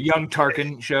 A young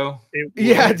Tarkin show.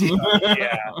 Yeah.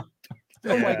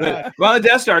 Oh my god. Well, the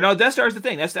Death Star. No, Death Star is the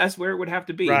thing. That's where it would have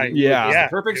to be. Right. Yeah. It's the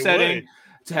perfect setting.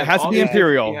 It has to be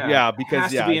Imperial.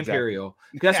 Because it has to be Imperial.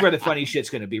 That's where the funny shit's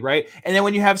going to be, right? And then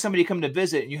when you have somebody come to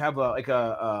visit, and you have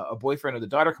a boyfriend or the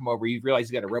daughter come over, you realize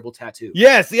he's got a rebel tattoo.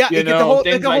 Yes, yeah. You know, the whole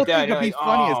things thing like that. would be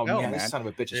funny as hell, man. man. This son of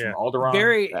a bitch is from Alderaan.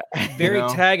 Very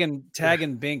Tag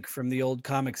and Bink from the old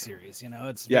comic series.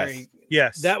 It's very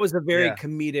that was a very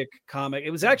comedic comic. It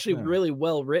was actually really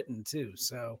well written too.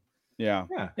 So yeah.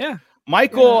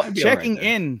 Michael checking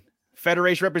in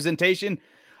Federation representation.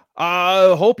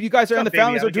 Hope you guys and the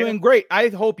families are doing great. I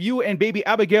hope you and baby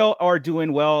Abigail are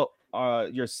doing well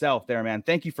yourself there, man.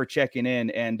 Thank you for checking in.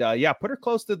 And put her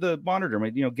close to the monitor.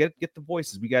 Get the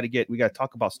voices. We got to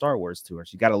talk about Star Wars to her.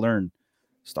 She got to learn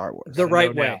Star Wars the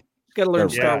right way. Got to learn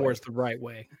Star Wars the right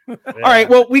way. All right.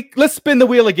 Well, let's spin the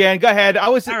wheel again. Go ahead.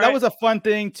 That was a fun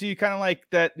thing to kind of like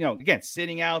that, again,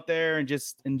 sitting out there and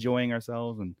just enjoying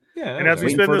ourselves. And as we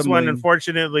spin this one,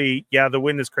 unfortunately, the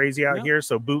wind is crazy out here.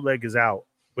 So Bootleg is out.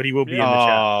 But he will be in the chat.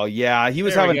 Oh, yeah. He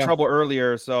was having trouble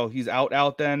earlier, so he's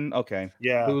out then. Okay.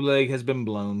 Yeah. Bootleg has been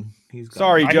blown. He's gone.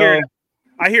 Sorry, Joe.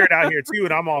 I hear it out here too,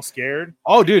 and I'm all scared.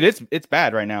 Oh, dude, it's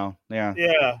bad right now. Yeah.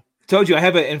 Yeah. Told you I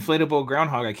have an inflatable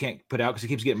groundhog I can't put out because it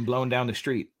keeps getting blown down the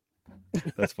street.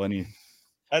 That's funny.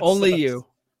 Only you.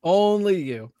 All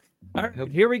right,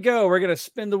 here we go. We're gonna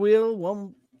spin the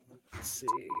wheel. Let's see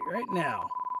right now.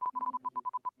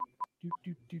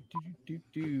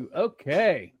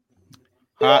 Okay.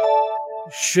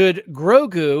 Should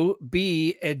Grogu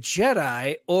be a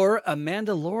Jedi or a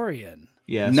Mandalorian?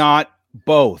 Yes. Not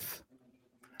both.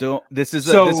 This is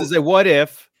a what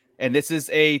if, and this is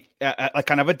a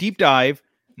kind of a deep dive.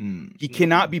 He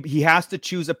cannot be. He has to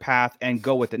choose a path and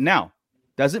go with it. Now,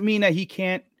 doesn't mean that he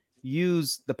can't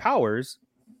use the powers.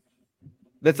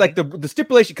 That's like the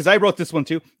stipulation, because I wrote this one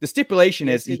too. The stipulation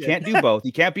is he can't do both.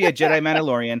 He can't be a Jedi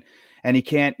Mandalorian. And he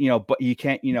can't, but you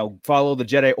can't, follow the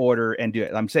Jedi Order and do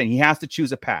it. I'm saying he has to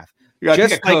choose a path.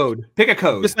 Just pick a code. Pick a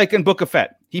code. Just like in Book of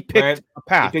Fett, he picked a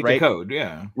path. He picked a code.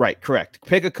 Yeah. Right. Correct.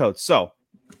 Pick a code. So,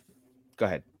 go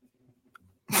ahead.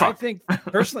 I think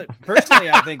personally,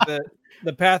 I think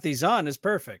the path he's on is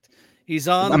perfect. He's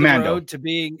on the road to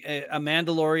being a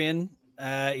Mandalorian.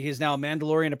 He's now a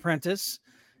Mandalorian apprentice.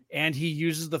 And he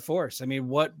uses the Force. I mean,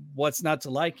 what's not to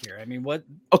like here? I mean, what?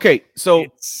 Okay, so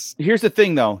here's the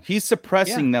thing, though. He's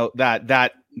suppressing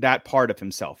that part of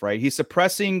himself, right? He's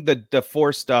suppressing the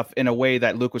Force stuff in a way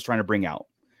that Luke was trying to bring out.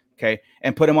 Okay,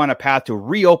 and put him on a path to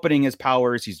reopening his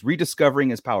powers. He's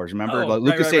rediscovering his powers. Remember,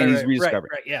 Luke is saying he's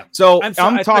rediscovering. Right, yeah. So I'm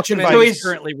talking about.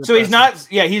 So he's not.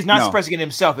 Yeah, he's not suppressing it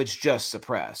himself. It's just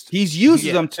suppressed. He's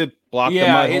using them to block the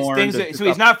Mudhorn. So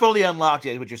he's not fully unlocked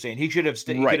yet. Is what you're saying? He should have.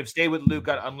 He could have stayed with Luke.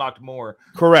 Got unlocked more.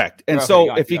 Correct. And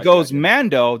so if he goes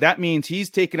Mando, that means he's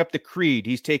taken up the creed.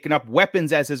 He's taken up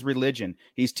weapons as his religion.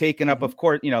 He's taken up, of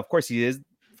course, he is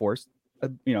Force,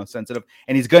 sensitive,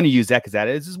 and he's going to use that because that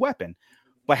is his weapon.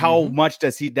 But how much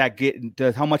does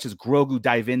how much does Grogu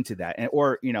dive into that?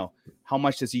 Or how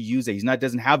much does he use it?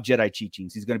 Doesn't have Jedi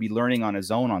teachings. He's going to be learning on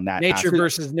his own on that. Nature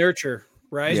versus nurture,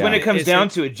 right? Yeah. When it comes down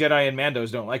to it, Jedi and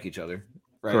Mandos don't like each other.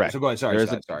 Right. Correct. So go ahead.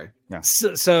 Sorry. Yeah.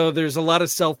 So there's a lot of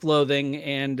self-loathing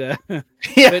and but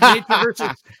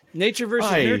nature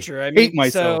versus nurture. I mean, hate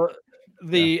myself.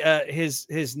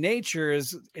 his nature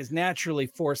is naturally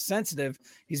force sensitive.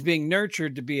 He's being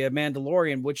nurtured to be a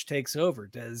Mandalorian, which takes over.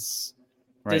 Does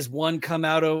one come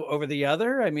out over the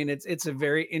other? I mean, it's a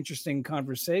very interesting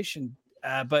conversation.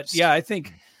 But yeah, I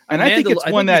think, and I think it's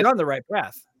one that's on the right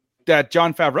path that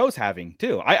Jon Favreau's having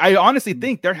too. I honestly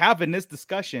think they're having this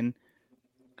discussion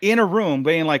in a room,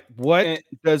 being like, "What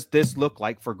does this look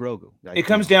like for Grogu?" Like, it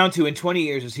comes down to, in 20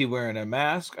 years, is he wearing a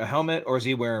mask, a helmet, or is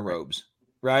he wearing robes?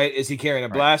 Right? Is he carrying a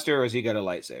blaster, or is he got a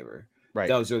lightsaber? Right.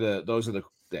 Those are the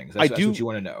things. That's what you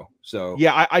want to know. So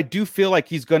yeah, I do feel like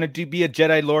he's going to be a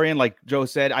Jedi-Lorian, like Joe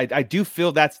said. I do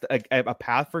feel that's a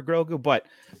path for Grogu. But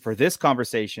for this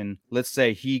conversation, let's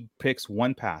say he picks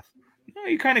one path. No,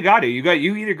 you kind of got to.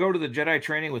 You either go to the Jedi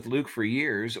training with Luke for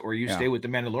years, or you stay with the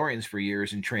Mandalorians for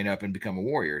years and train up and become a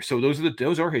warrior. So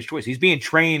those are his choices. He's being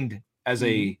trained as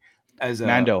a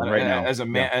Mando right now. As a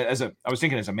man, I was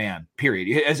thinking as a man.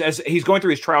 Period. As he's going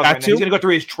through his trials right now. He's going to go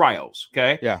through his trials.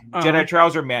 Okay. Yeah. Jedi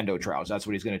trials or Mando trials. That's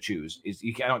what he's going to choose.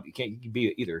 You can't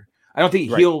be either. I don't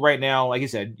think he'll right now. Like you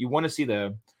said, you want to see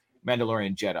the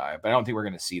Mandalorian Jedi, but I don't think we're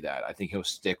going to see that. I think he'll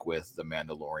stick with the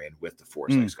Mandalorian with the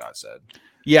Force, like Scott said.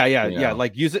 Yeah.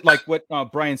 Like use it like what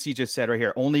Brian C just said right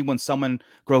here. Only when someone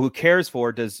Grogu cares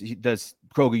for does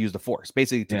Grogu use the Force,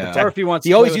 basically to protect. Or if he wants,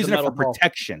 he always using it for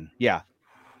protection. Yeah.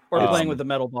 Or playing with the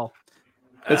metal ball.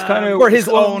 It's kind of for his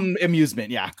own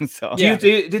amusement. Yeah. So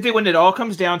did they, when it all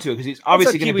comes down to it, because he's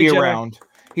obviously going to be around.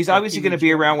 He's obviously going to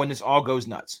be around when this all goes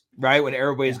nuts, right? When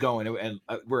everybody's going, and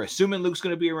we're assuming Luke's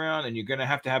going to be around, and you're going to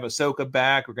have Ahsoka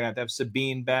back. We're going to have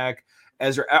Sabine back.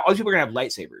 Ezra, all these people are going to have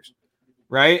lightsabers,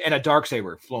 right? And a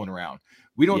darksaber flowing around.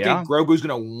 We don't think Grogu's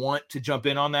going to want to jump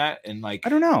in on that. And like, I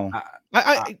don't know.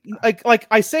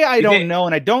 I say I don't know,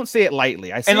 and I don't say it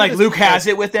lightly. I say and like Luke has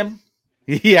it with him.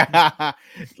 Yeah.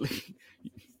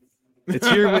 It's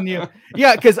here when you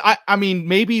because I mean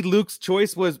maybe Luke's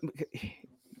choice was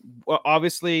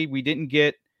obviously we didn't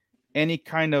get any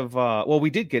kind of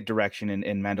we did get direction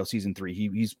in Mando season 3.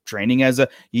 He's training as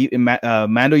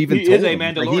Mando even he told is a him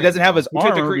Mandalorian. He doesn't have his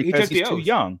armor because he's too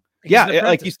young.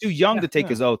 He's too young to take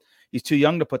his oath. He's too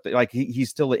young to put he's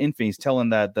still an infant. He's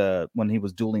telling that when he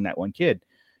was dueling that one kid,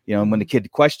 and when the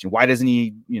kid questioned why doesn't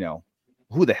he,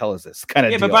 who the hell is this kind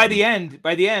of deal? But by the end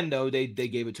though, they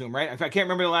gave it to him, right? I can't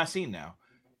remember the last scene now.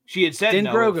 She had said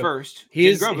Grogu. At first. He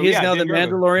is now the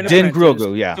Mandalorian. Din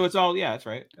Grogu, yeah. So it's all, that's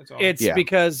right. That's all. It's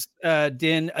because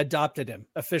Din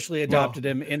officially adopted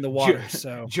him in the water.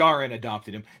 So Jaren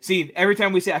adopted him. See, every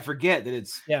time we say, I forget that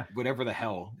it's whatever the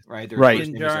hell, right? Din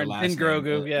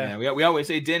Grogu, yeah. We always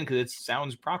say Din because it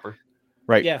sounds proper.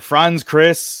 Right. Yeah. Franz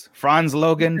Chris, Franz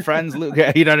Logan, Franz Luke.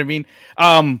 You know what I mean?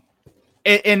 I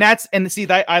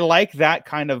like that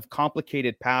kind of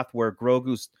complicated path where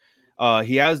Grogu's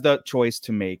he has the choice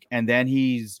to make, and then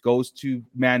he goes to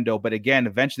Mando. But again,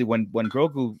 eventually, when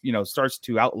Grogu starts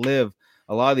to outlive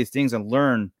a lot of these things and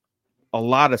learn a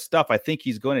lot of stuff, I think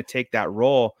he's going to take that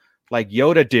role like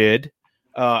Yoda did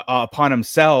upon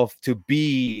himself to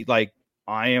be like,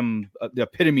 I am the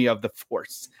epitome of the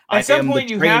Force. At some point,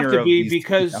 you have to be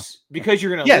because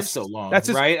you're going to live so long. That's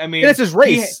right. I mean, that's his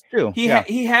race too.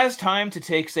 He has time to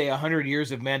take, say, 100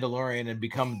 years of Mandalorian and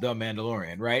become the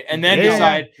Mandalorian, right? And then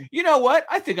decide, you know what?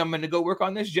 I think I'm going to go work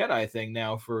on this Jedi thing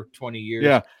now for 20 years.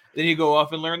 Yeah. Then you go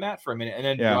off and learn that for a minute, and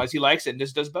then realize he likes it and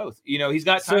just does both. He's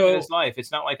got time in his life.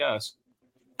 It's not like us.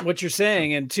 What you're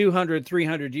saying, in 200,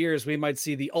 300 years, we might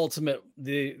see the ultimate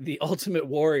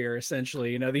warrior,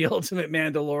 essentially, the ultimate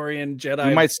Mandalorian Jedi.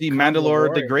 We might see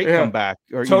Mandalore the Great come back.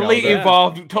 Or, totally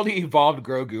evolved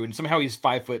Grogu, and somehow he's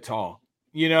 5 foot tall,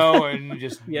 and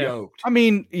just yoked. I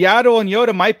mean, Yaddle and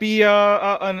Yoda might be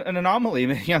an anomaly.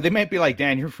 They might be like,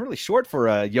 Dan, you're really short for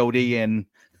a Yodi. And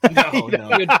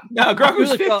no,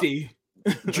 Grogu's 50.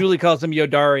 Julie calls them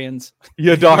Yodarians.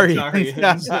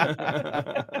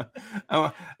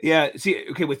 See,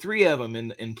 okay, with 3 of them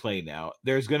in play now,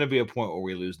 there's going to be a point where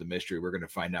we lose the mystery. We're going to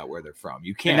find out where they're from.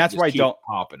 You can't. And that's why I don't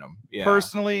popping them. Yeah.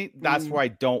 Personally, that's where I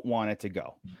don't want it to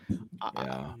go.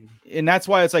 And that's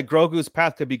why it's like Grogu's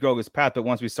path could be Grogu's path, but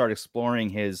once we start exploring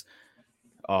his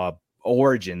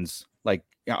origins, like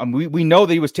we know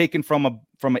that he was taken from an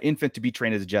infant to be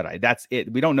trained as a Jedi. That's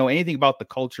it. We don't know anything about the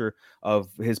culture of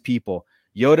his people.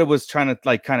 Yoda was trying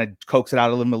to kind of coax it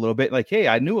out of him a little bit. Like, hey,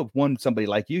 I knew of somebody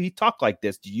like you. He talked like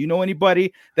this. Do you know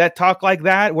anybody that talked like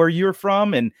that where you're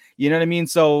from? And you know what I mean?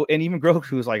 So, and even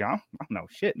Grogu was like, I don't know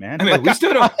shit, man. I mean, we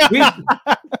still don't.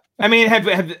 I mean,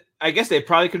 I guess they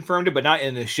probably confirmed it, but not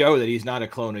in the show that he's not a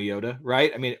clone of Yoda,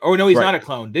 right? I mean, no, he's not a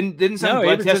clone. Didn't some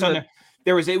blood test on there?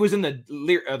 It was in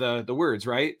the words,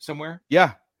 right? Somewhere.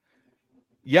 Yeah.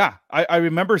 Yeah, I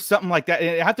remember something like that.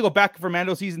 I have to go back for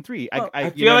Mando season 3.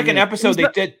 I feel like an episode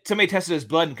somebody tested his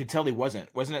blood and could tell he wasn't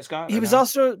it, Scott? He was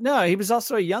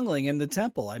also a youngling in the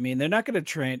temple. I mean, they're not going to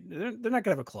train. They're not going to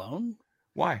have a clone.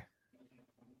 Why?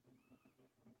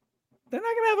 They're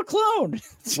not going to have a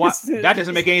clone. That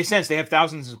doesn't make any sense. They have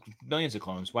thousands, millions of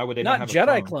clones. Why would they not have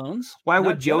Jedi a clone? clones? Why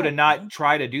would Yoda not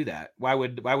try to do that? Why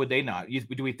would they not?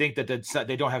 Do we think that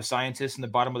they don't have scientists in the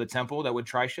bottom of the temple that would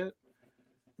try shit?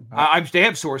 They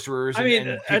have sorcerers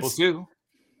and people too.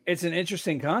 It's an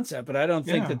interesting concept, but I don't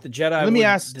think that the Jedi. Let me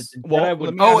ask.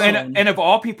 And of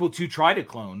all people to try to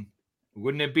clone,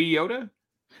 wouldn't it be Yoda?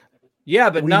 Yeah,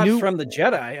 but not from the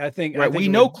Jedi. I think. Right, we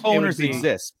know cloners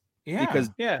exist.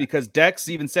 Yeah, because Dex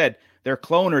even said they're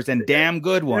cloners and damn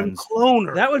good ones.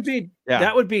 Cloners. That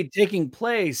would be taking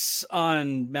place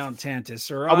on Mount Tantus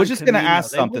or. I was just going to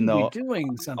ask something though.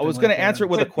 Doing something. I was going to answer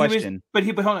it with a question. But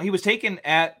hold on. He was taken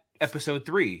at episode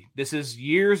 3. This is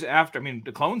years after. I mean,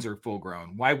 the clones are full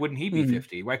grown. Why wouldn't he be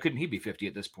 50? Why couldn't he be 50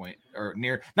 at this point or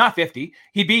near? Not 50.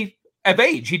 He'd be of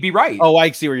age. He'd be right. Oh,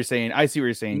 I see what you're saying.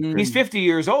 He's 50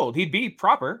 years old. He'd be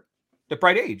proper, the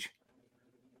right age.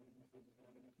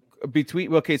 So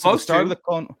the start of the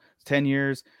clone 10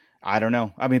 years. I don't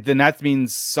know. I mean, then that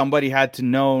means somebody had to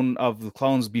know of the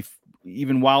clones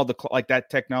even while that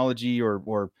technology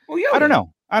or I don't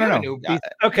know.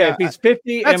 If he's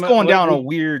 50, that's going down a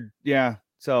weird. Yeah.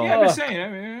 So I'm just saying. I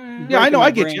mean, I know. I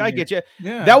get you.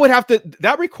 Yeah.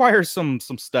 That requires some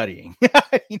studying.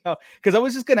 Because I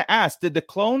was just going to ask, did the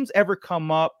clones ever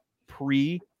come up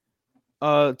pre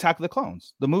Attack of the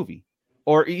Clones, the movie?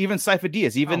 Or even Cypher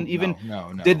Diaz,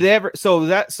 no. Did they ever? So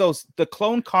the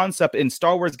clone concept in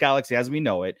Star Wars Galaxy, as we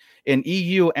know it, in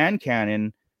EU and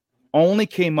canon, only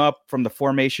came up from the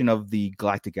formation of the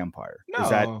Galactic Empire. Is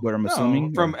that what I'm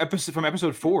assuming? From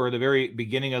episode 4, the very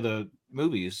beginning of the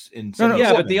movies.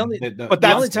 But the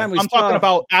only time I'm talking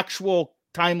about actual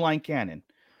timeline canon.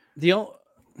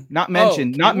 Not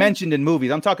mentioned in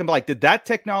movies. I'm talking about did that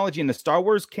technology in the Star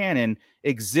Wars canon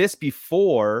exist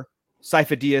before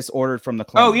Cypher Diaz ordered from the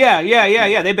clone? Oh,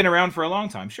 yeah. They've been around for a long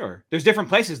time, sure. There's different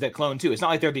places that clone, too. It's not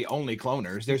like they're the only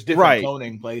cloners. There's different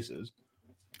cloning places.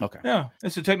 Okay. Yeah,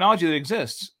 it's a technology that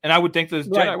exists. And I would think the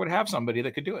Jedi would have somebody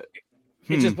that could do it.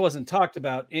 It just wasn't talked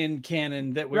about in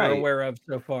canon that we're aware of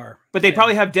so far. But they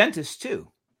probably have dentists,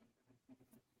 too.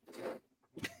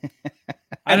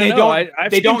 And they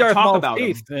don't talk about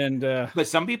teeth, but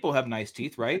some people have nice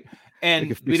teeth, right?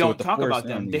 And we don't talk about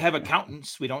them. They have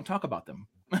accountants. We don't talk about them.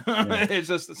 It's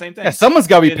just the same thing. Yeah, someone's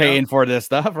got to be paying for this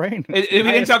stuff, right? We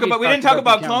didn't talk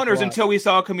about cloners until we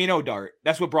saw a Camino dart.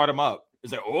 That's what brought him up.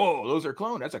 It's like, oh, those are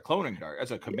clone. That's a cloning dart. That's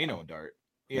a Camino dart.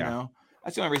 You know,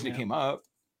 that's the only reason it came up.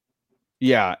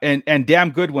 Yeah, and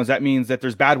damn good ones. That means that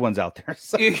there's bad ones out there.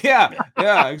 So.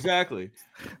 Yeah, exactly.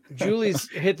 Julie's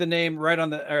hit the name right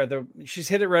on she's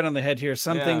hit it right on the head here.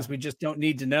 Some things we just don't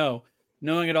need to know.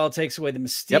 Knowing it all takes away the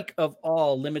mystique of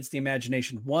all, limits the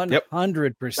imagination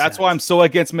 100%. That's why I'm so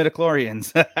against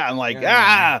midichlorians. I'm like,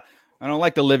 I don't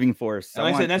like the living force.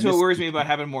 Like I said, that's what worries me about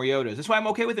having more Yodas. That's why I'm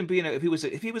okay with him being if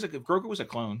Grogu was a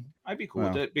clone, I'd be cool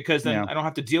with it because then I don't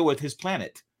have to deal with his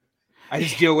planet. I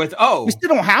just deal with we still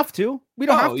don't have to. We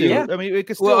don't have to. Yeah. I mean, we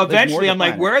could still. Well, eventually, I'm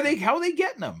like, where are they? How are they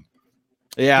getting them?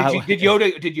 Yeah. Did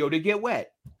Yoda get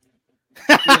wet?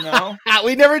 You know,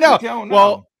 we never know. We don't know.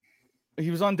 Well, he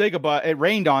was on Dagobah. It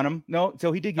rained on him. No,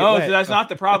 so he did get wet. So that's not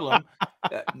the problem.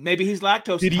 Maybe he's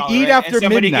lactose Did he intolerant eat after and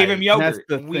somebody midnight? gave him yogurt.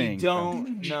 That's the We thing.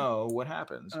 don't know what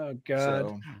happens. Oh God!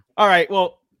 So. All right.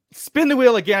 Well, spin the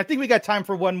wheel again. I think we got time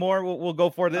for one more. We'll go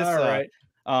for this. All right.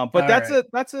 But that's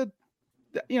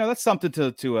something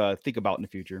to think about in the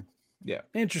future. Yeah.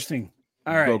 Interesting.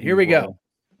 All right. Here we go.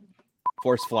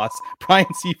 Force floss.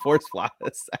 Brian C. Force floss.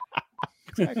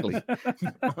 Exactly.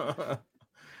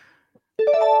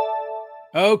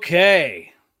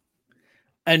 Okay.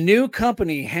 A new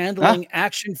company handling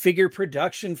action figure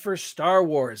production for Star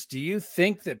Wars. Do you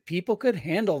think that people could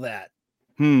handle that?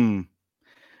 You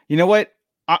know what?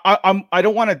 I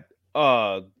don't want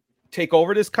to take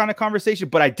over this kind of conversation,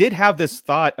 but I did have this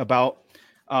thought about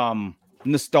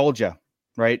nostalgia,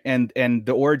 right? And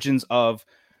the origins of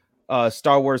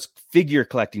Star Wars figure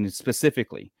collecting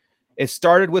specifically. It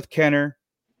started with Kenner.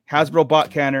 Hasbro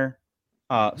bought Kenner.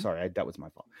 Sorry, that was my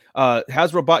fault.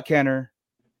 Hasbro bought Kenner,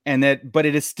 but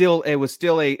it was still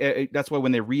a that's why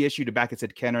when they reissued it back, it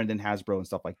said Kenner and then Hasbro and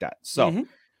stuff like that. So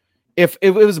if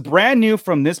it was brand new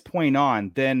from this point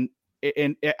on, then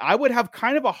I would have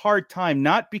kind of a hard time,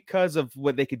 not because of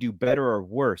what they could do better or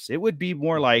worse. It would be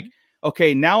more like,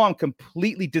 okay, now I'm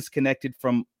completely disconnected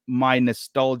from my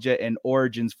nostalgia and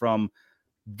origins from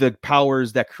the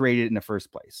powers that created it in the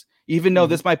first place. Even though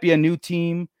this might be a new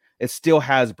team, it's still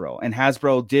Hasbro, and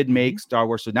Hasbro did make Star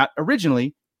Wars, so not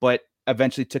originally, but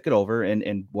eventually took it over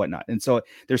and whatnot. And so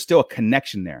there's still a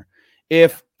connection there.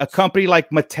 If a company like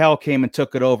Mattel came and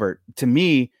took it over, to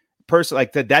me, personally,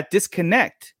 like that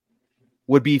disconnect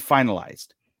would be finalized.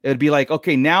 It'd be like,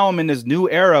 okay, now I'm in this new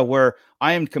era where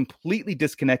I am completely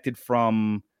disconnected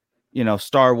from,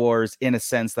 Star Wars, in a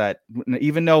sense that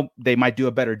even though they might do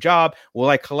a better job, will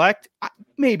I collect?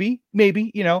 Maybe,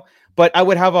 but I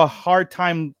would have a hard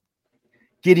time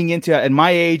getting into, at my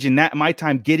age and my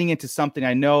time, getting into something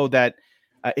I know that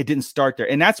it didn't start there.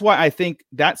 And that's why I think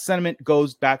that sentiment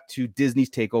goes back to Disney's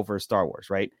takeover of Star Wars,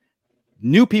 right?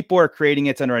 New people are creating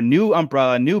it under a new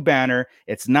umbrella, new banner.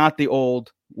 It's not the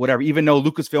old whatever, even though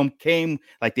Lucasfilm came,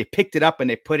 like they picked it up and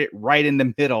they put it right in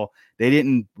the middle. They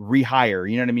didn't rehire,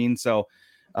 you know what I mean? So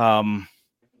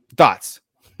thoughts.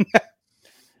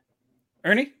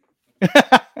 Ernie?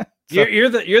 You're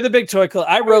the big toy collector.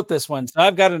 I wrote this one, so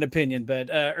I've got an opinion, but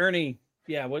Ernie,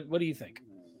 yeah, what do you think?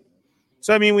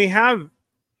 So I mean, we have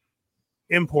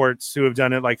imports who have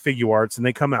done it like Figuarts, and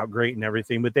they come out great and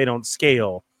everything, but they don't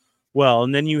scale well.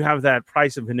 And then you have that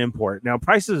price of an import. Now,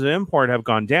 prices of import have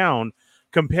gone down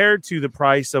compared to the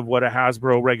price of what a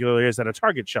Hasbro regularly is at a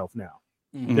Target shelf now.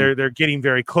 Mm-hmm. They're getting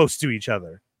very close to each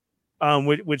other,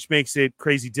 which makes it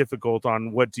crazy difficult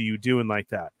on what do you do and like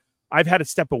that. I've had to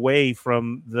step away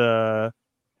from the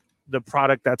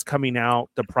product that's coming out,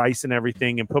 the price and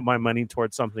everything, and put my money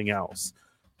towards something else.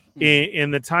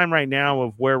 In the time right now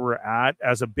of where we're at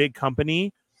as a big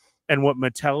company and what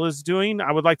Mattel is doing,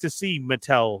 I would like to see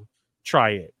Mattel try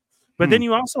it. But then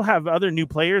you also have other new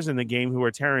players in the game who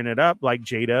are tearing it up, like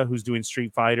Jada, who's doing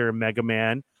Street Fighter and Mega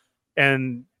Man,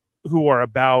 and who are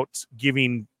about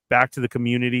giving back to the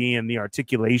community and the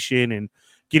articulation and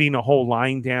getting a whole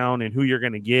line down and who you're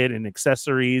going to get and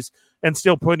accessories, and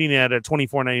still putting it at a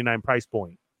 $24.99 price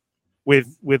point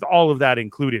with all of that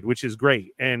included, which is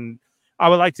great. And I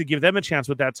would like to give them a chance,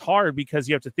 but that's hard because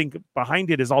you have to think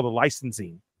behind it is all the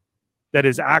licensing. That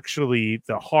is actually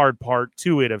the hard part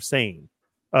to it of saying,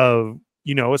 a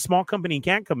small company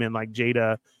can't come in like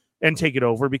Jada and take it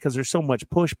over because there's so much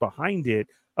push behind it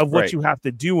of what you have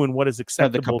to do and what is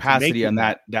acceptable. The capacity on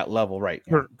that level, right?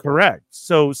 Correct.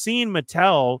 So seeing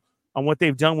Mattel on what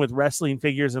they've done with wrestling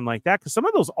figures and like that, because some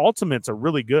of those ultimates are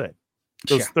really good.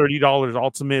 Those $30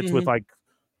 ultimates with like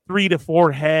 3 to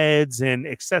 4 heads and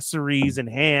accessories and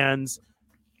hands.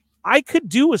 I could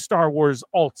do a Star Wars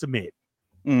ultimate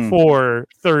for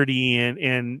 30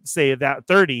 and say that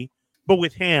 30, but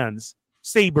with hands,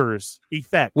 sabers,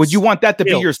 effects. Would you want that to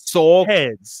be your sole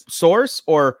heads source,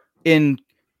 or in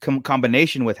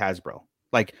combination with Hasbro?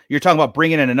 Like you're talking about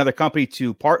bringing in another company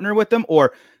to partner with them,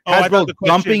 or Hasbro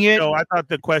dumping it? No, I thought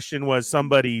the question was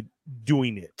somebody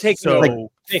doing it.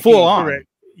 Full on. Correct.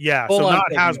 Yeah, so not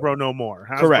Hasbro no more.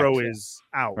 Hasbro is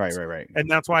out. Right. And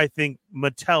that's why I think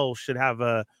Mattel should have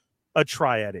a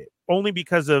try at it, only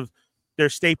because of their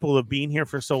staple of being here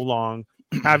for so long,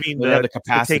 having the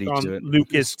capacity to take on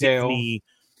Lucas, Disney,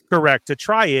 correct, to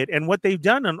try it, and what they've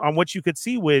done on what you could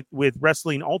see with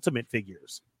wrestling ultimate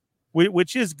figures,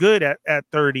 which is good at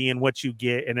 30 and what you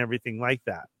get and everything like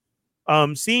that.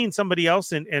 Seeing somebody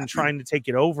else and trying to take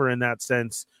it over in that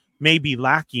sense may be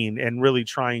lacking and really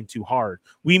trying too hard.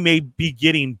 We may be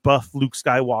getting buff Luke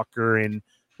Skywalker and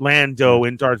Lando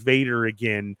and Darth Vader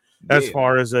again, as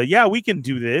far as we can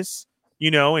do this,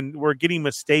 and we're getting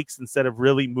mistakes instead of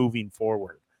really moving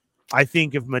forward. I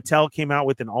think if Mattel came out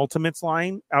with an Ultimates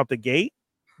line out the gate,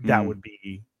 that would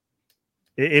be,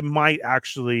 it might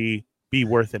actually be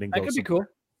worth it. And that could be cool.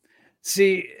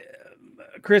 See,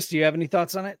 Chris, do you have any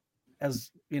thoughts on it? As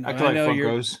you know, I know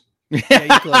Funkos.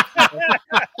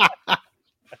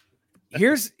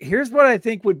 Here's what I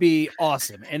think would be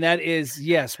awesome, and that is,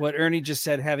 yes, what Ernie just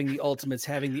said, having the ultimates,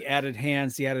 having the added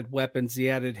hands, the added weapons, the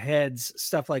added heads,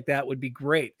 stuff like that would be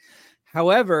great.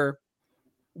 However,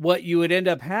 what you would end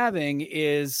up having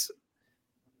is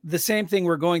the same thing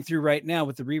we're going through right now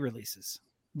with the re-releases.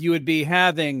 You would be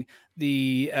having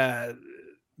the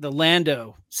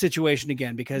Lando situation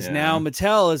again, because now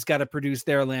Mattel has got to produce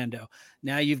their Lando.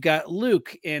 Now you've got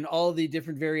Luke and all the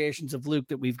different variations of Luke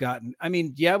that we've gotten. I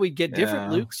mean, we get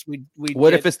different Lukes.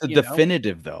 What if it's the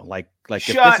definitive though? Like if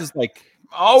this is like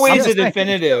always a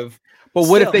definitive. But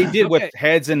what if they did with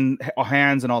heads and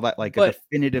hands and all that, like a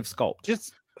definitive sculpt?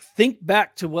 Just think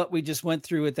back to what we just went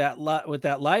through with that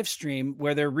live stream,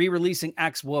 where they're re-releasing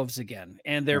Axe Wolves again,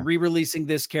 and they're re-releasing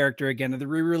this character again, and they're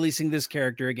re-releasing this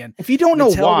character again. If you don't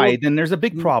know why, then there's a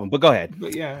big problem. But go ahead.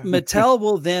 Mattel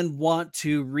will then want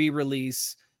to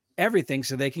re-release everything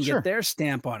so they can get their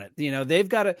stamp on it. You know, they've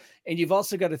got to, and you've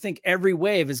also got to think every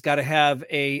wave has got to have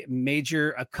a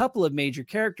couple of major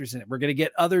characters in it. We're going to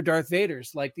get other Darth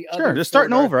Vaders like the other. They're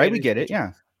starting over, right? We get it.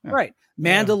 Yeah. Right.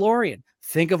 Mandalorian.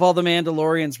 Think of all the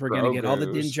Mandalorians we're going to get, all the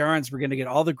Din Djarins we're going to get,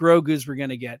 all the Grogus we're going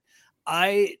to get.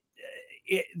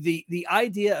 The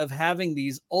idea of having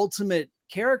these ultimate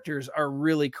characters are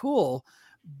really cool,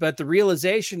 but the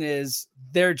realization is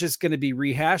they're just going to be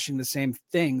rehashing the same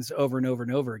things over and over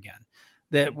and over again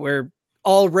that we're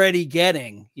already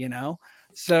getting, you know?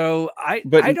 So I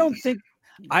don't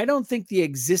think the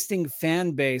existing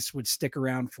fan base would stick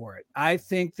around for it. I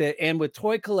think that, and with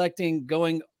toy collecting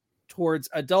going towards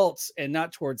adults and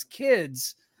not towards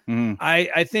kids,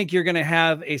 I think you're going to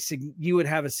have a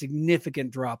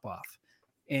significant drop off.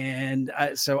 And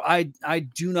so I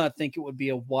do not think it would be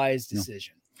a wise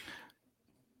decision.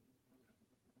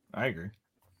 I agree.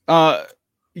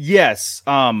 Yes.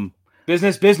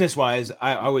 Business wise,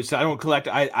 I would say I don't collect.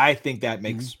 I think that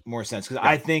makes more sense because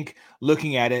I think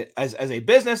looking at it as a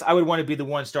business, I would want to be the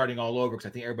one starting all over because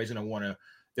I think everybody's going to want to.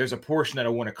 There's a portion that I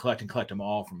want to collect them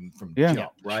all from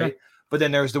jump, right? Sure. But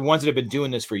then there's the ones that have been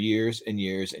doing this for years and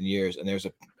years and years, and there's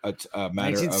a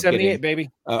matter 1978, of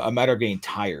baby, a matter of getting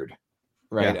tired,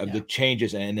 right? Of the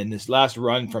changes, and then this last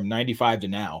run from 95 to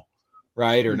now,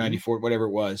 right, or 94, whatever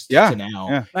it was, to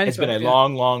now, it's been a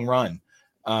long run.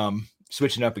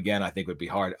 Switching up again, I think would be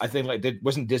hard. I think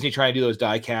wasn't Disney trying to do those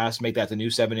die casts, make that the new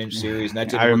 7-inch series? And that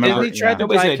didn't remember. Disney tried to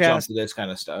die cast. To this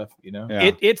kind of stuff, you know.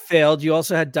 Yeah. It failed. You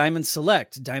also had Diamond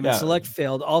Select. Diamond Select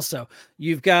failed also.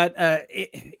 You've got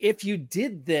if you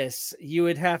did this, you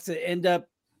would have to end up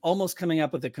almost coming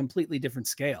up with a completely different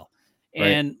scale.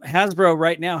 And Hasbro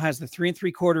right now has the 3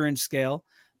 3/4 inch scale.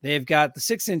 They've got the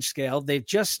 6-inch scale. They've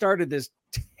just started this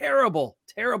terrible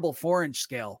 4-inch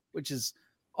scale, which is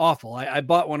awful. I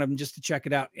bought one of them just to check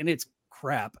it out, and it's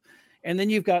crap. And then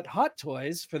you've got Hot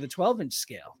Toys for the 12-inch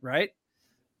scale, right?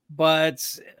 But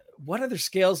what other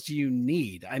scales do you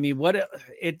need? I mean,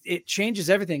 it changes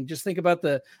everything. Just think about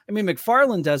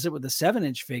McFarlane does it with the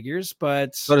 7-inch figures,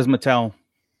 but so does Mattel.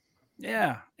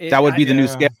 Yeah, that would be the new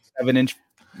scale, 7-inch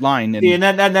line. And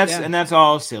that's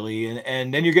all silly.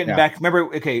 And then you're getting back.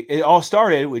 Remember, it all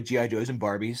started with GI Joes and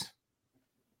Barbies.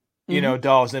 You know,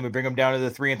 dolls, then we bring them down to the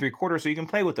 3 3/4 so you can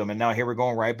play with them. And now here we're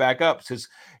going right back up. So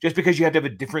just because you have to have a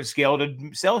different scale to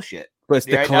sell shit. But it's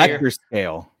the collector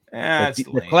scale.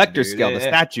 The collector scale, the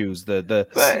statues, I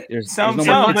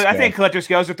think collector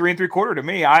scales are 3 3/4 to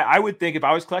me. I would think if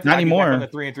I was collecting, not anymore. On the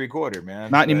 3 3/4, man.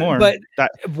 Not anymore. But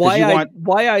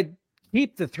why I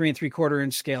keep the 3 3/4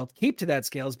 inch scale, keep to that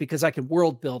scale is because I can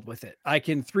world build with it. I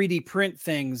can 3D print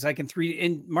things. I can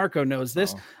and Marco knows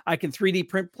this. I can 3D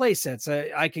print play sets.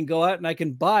 I can go out and I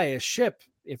can buy a ship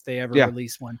if they ever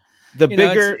release one. The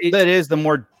bigger that is, the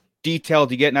more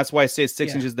detailed you get. And that's why I say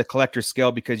 6 inches is the collector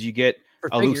scale, because you get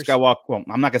Luke Skywalker. Well,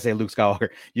 I'm not going to say Luke Skywalker.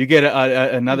 You get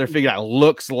another figure that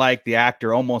looks like the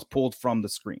actor almost pulled from the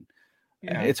screen.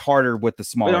 Yeah. It's harder with the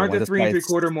smaller. But aren't the 3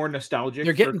 3/4 more nostalgic?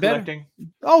 They're getting better. Collecting?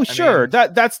 Oh, sure.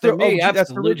 That's the that's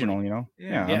the original. You know.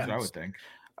 Yeah. That's what I would think.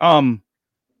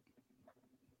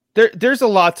 There's a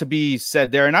lot to be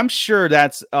said there, and I'm sure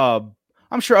that's I'm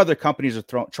sure other companies are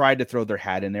tried to throw their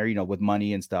hat in there, you know, with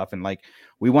money and stuff, and like,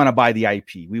 we want to buy the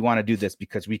IP, we want to do this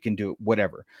because we can do it,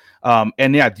 whatever.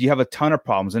 And you have a ton of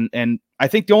problems, and I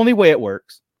think the only way it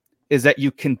works is that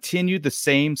you continue the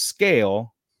same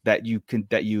scale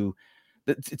to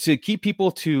keep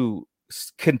people to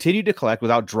continue to collect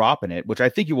without dropping it, which I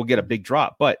think you will get a big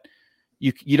drop, but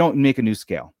you don't make a new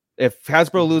scale. If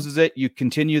Hasbro loses it, you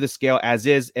continue the scale as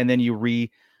is, and then you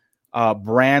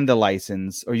brand the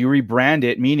license, or you rebrand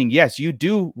it, meaning, yes, you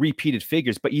do repeated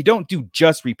figures, but you don't do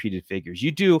just repeated figures.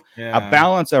 You do a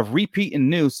balance of repeat and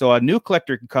new, so a new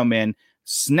collector can come in,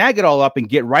 snag it all up, and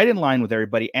get right in line with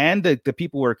everybody, and the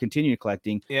people who are continuing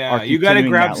collecting. You got to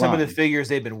grab some of the figures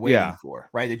they've been waiting for,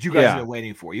 right? That you guys have been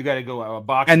waiting for. You got to go a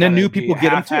box, and then new people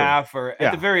get them too. Half, or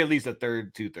at the very least a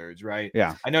third, 2/3, right?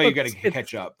 Yeah, I know you got to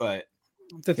catch up, but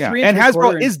and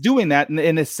Hasbro is doing that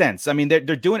in a sense. I mean, they're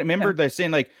doing it. Remember, they're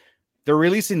saying like they're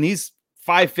releasing these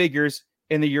 5 figures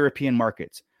in the European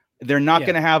markets. They're not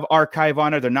going to have archive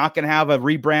on it. They're not going to have a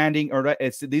rebranding, or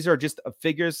these are just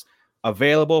figures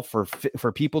available for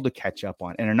people to catch up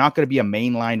on, and they're not going to be a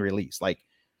mainline release like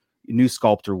new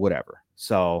sculpt or whatever.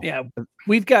 So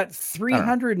we've got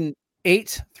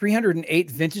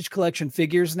 308 vintage collection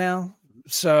figures now.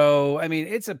 So I mean,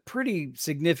 it's a pretty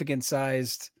significant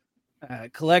sized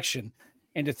collection,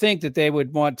 and to think that they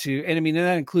would want to, and I mean, and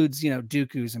that includes, you know,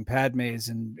 Dooku's and Padme's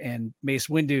and Mace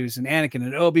Windu's and Anakin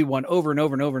and Obi-Wan over and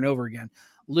over and over and over again.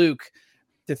 Luke,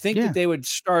 to think that they would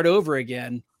start over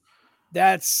again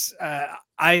That's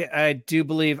I do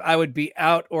believe I would be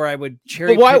out, or I would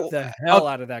cherry pick the hell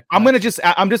out of that. I'm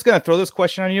just gonna throw this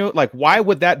question on you. Like, why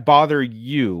would that bother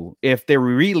you if they're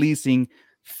releasing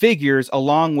figures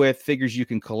along with figures you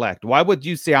can collect? Why would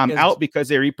you say I'm out because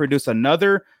they reproduce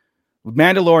another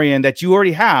Mandalorian that you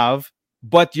already have,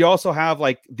 but you also have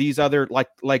like these other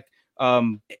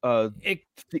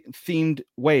themed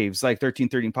waves, like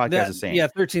 1313 podcast is saying. Yeah,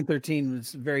 1313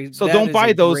 was very. So don't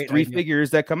buy those 3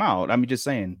 figures that come out. I'm just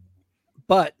saying.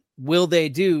 But will they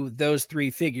do those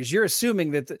 3 figures? You're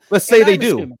assuming that. Let's say they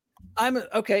do. I'm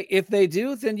okay. If they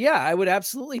do, then yeah, I would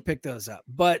absolutely pick those up.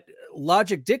 But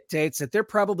logic dictates that they're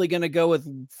probably going to go with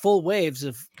full waves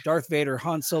of Darth Vader,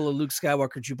 Han Solo, Luke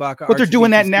Skywalker, Chewbacca. But they're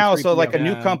doing that now. So like a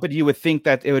new company, you would think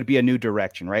that it would be a new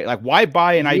direction, right? Like why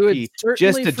buy an IP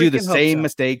just to do the same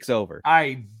mistakes over?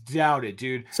 I doubt it,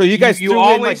 dude. So you guys you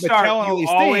always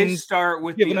start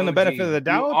with giving them the benefit of the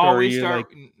doubt. You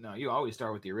always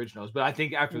start with the originals. But I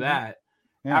think after that,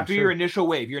 after your initial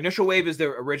wave is the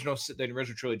original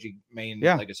trilogy main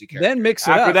legacy character. Then mix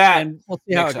it after that, and we'll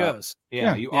see how it goes.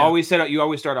 You always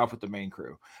start off with the main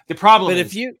crew. The problem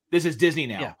is this is Disney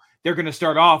now. They're going to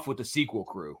start off with the sequel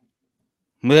crew.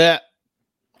 Yeah.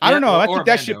 I don't know. I think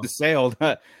that ship has sailed.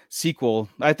 Sequel.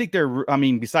 I think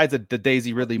besides the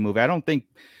Daisy Ridley movie, I don't think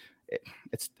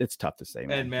it's tough to say,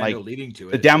 man. And Mando leading to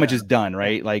it. The damage is done,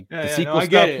 right? Like the sequel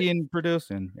stuff being produced,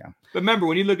 and But remember,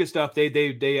 when you look at stuff,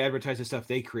 they advertise the stuff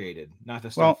they created, not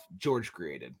the stuff George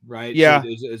created, right? Yeah,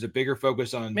 so there's a bigger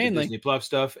focus on the Disney Plus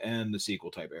stuff and the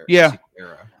sequel type era. Yeah,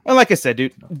 and like I said,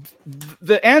 dude,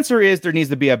 the answer is there needs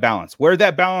to be a balance. Where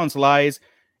that balance lies,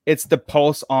 it's the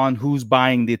pulse on who's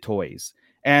buying the toys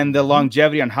and the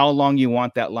longevity on how long you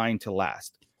want that line to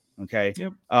last. Okay.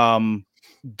 Yep.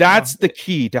 That's the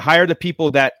key, to hire the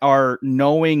people that are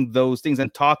knowing those things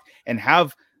and talk and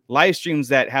have live streams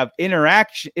that have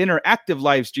interactive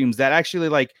live streams that actually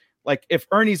like if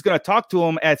Ernie's going to talk to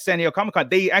him at San Diego Comic-Con,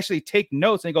 they actually take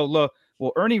notes and they go, look,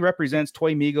 well, Ernie represents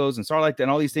Toy Migos and Starlight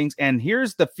and all these things. And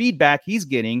here's the feedback he's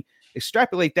getting.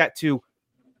 Extrapolate that to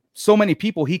so many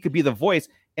people. He could be the voice.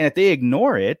 And if they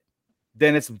ignore it,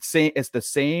 then it's the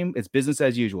same. It's business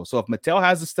as usual. So if Mattel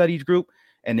has a study group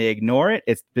and they ignore it,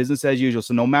 it's business as usual.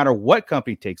 So no matter what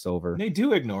company takes over, they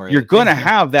do ignore it. You're going to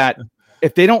have that.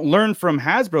 If they don't learn from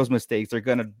Hasbro's mistakes, they're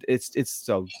going to, it's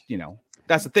so,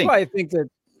 that's the thing. That's why I think that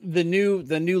the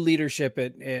new leadership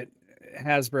at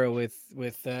Hasbro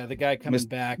with the guy coming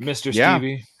back, Mr.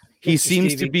 Stevie, he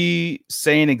seems to be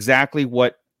saying exactly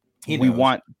what we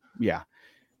want. Yeah.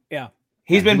 Yeah.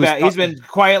 He's been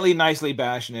quietly, nicely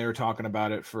bashing it or talking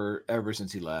about it ever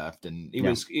since he left. And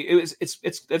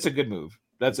it's a good move.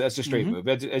 That's a straight move.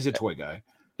 As a toy guy.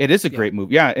 It is a great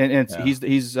move. Yeah. And he's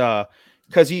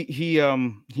because he's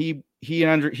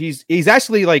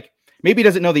actually like, maybe he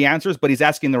doesn't know the answers, but he's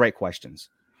asking the right questions.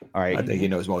 All right. I think he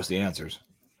knows most of the answers.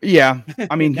 Yeah.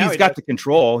 I mean, he's got the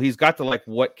control. He's got the like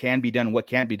what can be done, what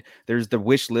can't be. There's the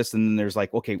wish list, and then there's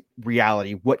like, okay,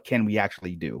 reality. What can we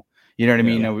actually do? You know what I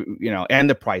mean? And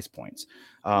the price points.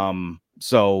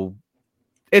 So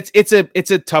it's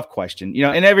a tough question,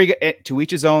 and to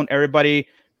each his own. Everybody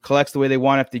collects the way they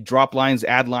want. If they drop lines,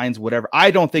 add lines, whatever.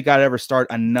 I don't think I'd ever start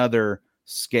another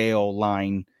scale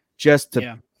line just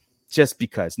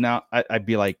because. Now I'd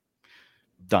be like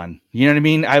done. You know what I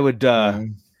mean? I would.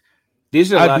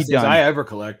 These are the last things I ever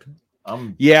collect.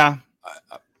 Burn it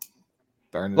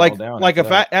all down. Like if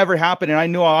that ever happened and I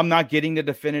knew I'm not getting the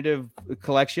definitive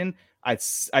collection,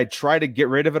 I'd try to get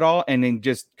rid of it all and then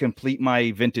just complete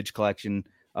my vintage collection,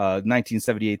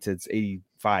 1978 to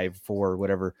 85 for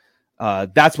whatever.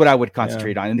 That's what I would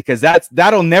concentrate on, because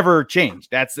that'll never change.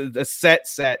 That's a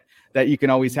set that you can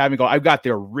always have and go, I've got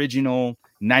the original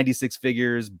 96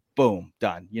 figures, boom,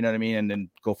 done. You know what I mean? And then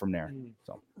go from there.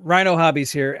 So Rhino Hobbies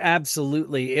here.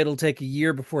 Absolutely. It'll take a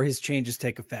year before his changes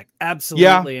take effect.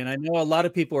 Absolutely. Yeah. And I know a lot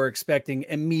of people are expecting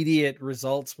immediate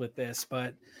results with this,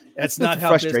 but that's not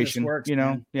how business works.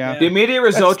 Yeah. The immediate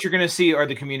results you're going to see are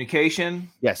the communication,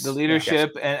 the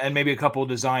leadership, yes. and maybe a couple of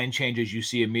design changes you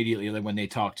see immediately when they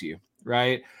talk to you,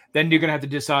 right? Then you're going to have to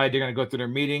decide, they're going to go through their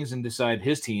meetings and decide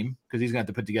his team, because he's going to have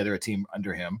to put together a team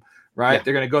under him, right? Yeah.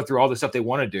 They're going to go through all the stuff they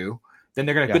want to do. Then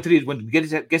they're going to get to these, when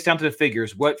it gets down to the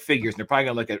figures, what figures, and they're probably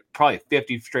going to look at probably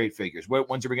 50 straight figures. What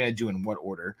ones are we going to do in what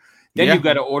order? Then you've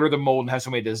got to order the mold and have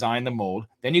somebody design the mold.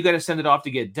 Then you got to send it off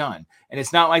to get done. And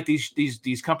it's not like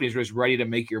these companies are just ready to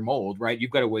make your mold, right?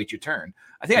 You've got to wait your turn.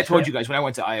 I think I told you guys when I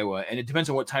went to Iowa, and it depends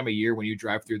on what time of year when you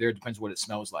drive through there. It depends what it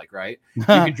smells like, right?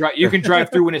 You can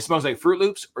drive through when it smells like Fruit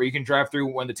Loops, or you can drive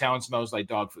through when the town smells like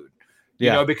dog food.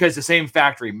 Because the same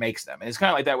factory makes them. And it's kind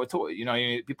of like that with toys.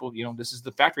 People, this is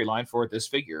the factory line for this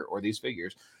figure or these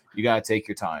figures. You got to take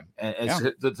your time.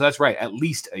 And that's right. At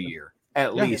least a year.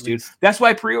 At least, dude. That's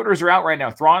why pre-orders are out right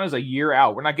now. Thrawn is a year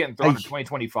out. We're not getting Thrawn in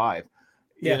 2025.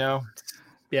 You know?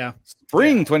 Yeah.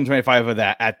 Spring 2025 of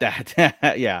that at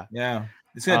that. Yeah.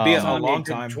 It's going to be a long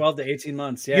time. 12 to 18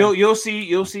 months. Yeah. You'll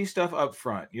see stuff up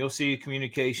front. You'll see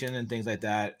communication and things like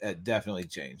that. Definitely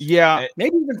change. Yeah.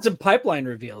 Maybe even some pipeline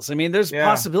reveals. I mean, there's a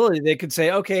possibility they could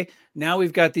say, okay, now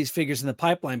we've got these figures in the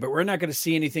pipeline, but we're not going to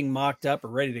see anything mocked up or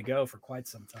ready to go for quite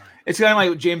some time. It's kind of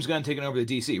like James Gunn taking over the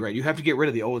DC, right? You have to get rid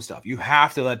of the old stuff. You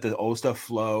have to let the old stuff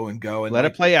flow and go and let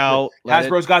it play out.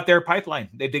 Hasbro's got their pipeline.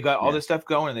 They got all this stuff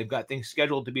going and they've got things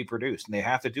scheduled to be produced and they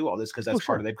have to do all this because that's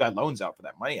part of they've got loans out for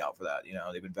that, money out for that. You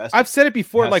know, they've invested. I've said it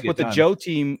before, like with the Joe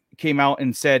team came out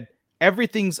and said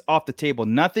everything's off the table.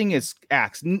 Nothing is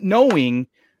axed, knowing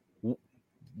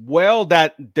well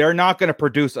that they're not going to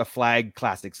produce a Flag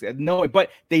Classics. No, but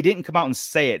they didn't come out and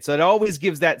say it. So it always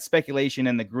gives that speculation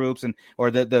in the groups and or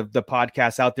the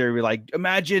podcasts out there. We're like,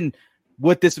 imagine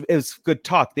what this is good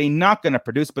talk. They're not going to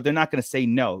produce, but they're not going to say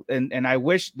no. And I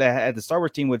wish that the Star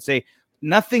Wars team would say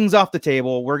nothing's off the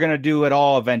table. We're going to do it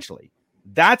all eventually.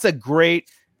 That's a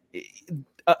great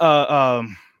I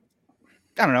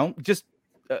don't know, just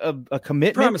a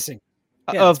commitment, promising,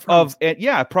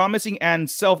 promising and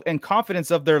self and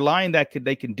confidence of their line that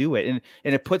they can do it, and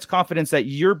it puts confidence that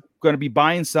you're going to be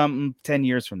buying something 10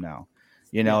 years from now.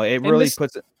 You know, it really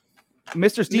puts it.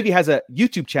 Mr. Stevie has a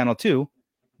YouTube channel too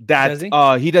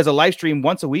that he does a live stream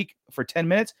once a week for 10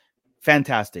 minutes.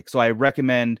 Fantastic. So I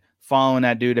recommend following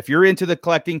that dude if you're into the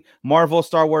collecting Marvel,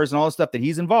 Star Wars, and all the stuff that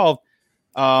he's involved.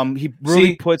 He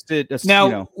really puts it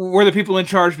now. Were the people in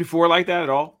charge before like that at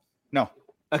all? No.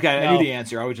 Okay, I knew the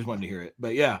answer. I was just wanting to hear it,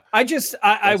 but yeah.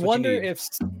 I wonder if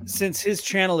since his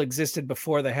channel existed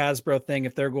before the Hasbro thing,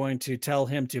 if they're going to tell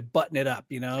him to button it up.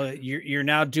 You know, you're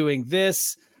now doing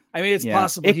this. I mean, it's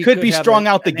possible it could be strung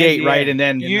out the gate, right? And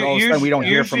then all of a sudden we don't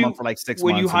hear from him for like 6 months.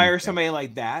 When you hire somebody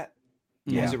like that,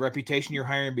 he has a reputation. You're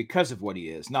hiring because of what he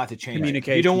is, not to change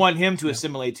communication. You don't want him to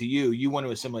assimilate to you. You want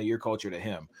to assimilate your culture to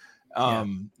him.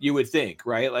 You would think,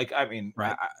 right? Like, I mean,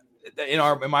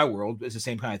 in my world, it's the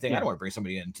same kind of thing. I don't want to bring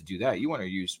somebody in to do that. You wouldn't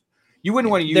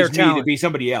want to use me to be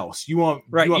somebody else. You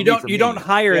don't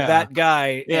hire that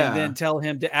guy and then tell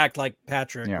him to act like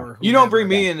Patrick. Yeah. Or you don't bring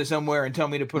me into somewhere and tell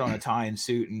me to put on a tie and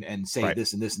suit and say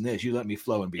this and this and this. You let me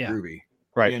flow and be groovy.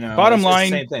 Right. You know, bottom line,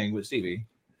 same thing with Stevie.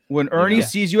 When Ernie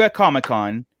sees you at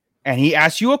Comic-Con and he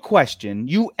asks you a question,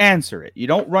 you answer it. You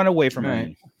don't run away from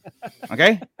Ernie.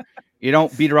 Okay. You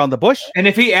don't beat around the bush. And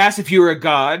if he asks if you were a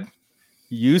god,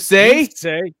 you say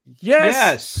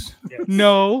yes.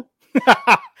 No.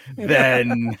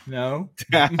 Then no.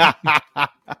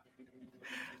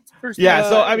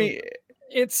 So I mean,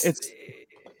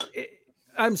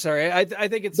 I'm sorry. I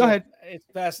think it's go ahead. It's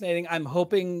fascinating. I'm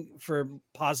hoping for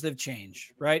positive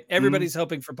change, right? Everybody's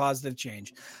hoping for positive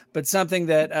change, but something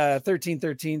that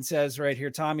 1313 says right here,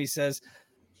 Tommy says,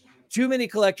 too many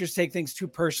collectors take things too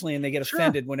personally and they get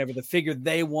offended whenever the figure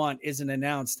they want isn't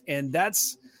announced. And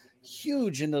that's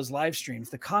huge in those live streams.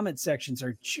 The comment sections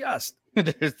are just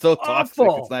they're so toxic.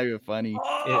 Awful. It's not even funny.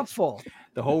 Awful.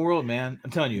 The whole world, man. I'm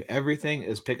telling you, everything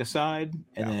is pick a side,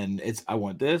 and then it's I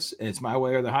want this, and it's my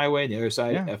way or the highway, and the other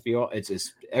side, FBO.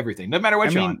 It's everything. No matter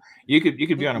what you're on. You could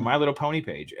be on a My Little Pony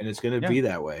page, and it's going to be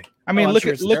that way. I mean, look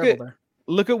at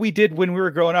what we did when we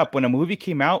were growing up. When a movie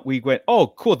came out, we went, "Oh,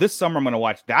 cool! This summer I'm going to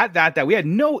watch that." We had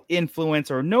no influence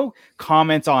or no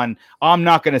comments on. I'm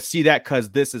not going to see that because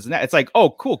this is that. It's like,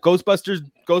 oh, cool! Ghostbusters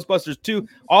 2,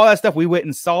 all that stuff. We went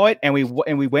and saw it, and we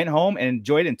went home and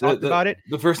enjoyed it and talked about it.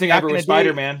 The first thing ever was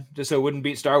Spider-Man, just so it wouldn't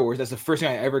beat Star Wars. That's the first thing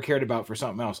I ever cared about for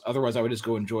something else. Otherwise, I would just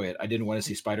go enjoy it. I didn't want to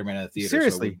see Spider-Man at the theater.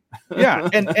 Seriously,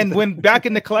 and when back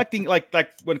in the collecting, like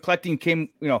when collecting came,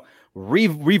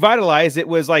 revitalized, it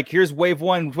was like, here's wave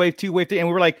 1, wave 2, wave 3, and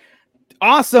we were like,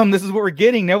 awesome, this is what we're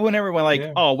getting. No one ever went like,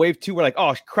 oh, wave 2, we're like,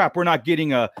 oh crap, we're not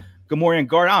getting a Gamorrean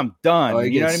guard. I'm done.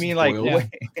 You know what I mean? Like,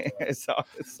 just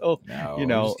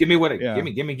give me what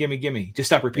gimme. Just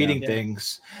stop repeating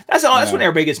things. That's all. That's when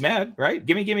everybody gets mad, right?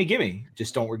 Gimme.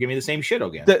 Just don't give me the same shit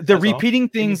again. The repeating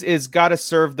things is got to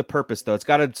serve the purpose, though. It's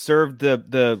got to serve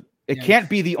the. It can't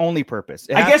be the only purpose.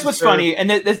 I guess what's funny, and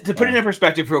to put it in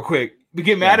perspective real quick, we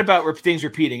get mad about things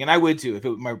repeating, and I would too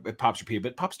if Pops repeat,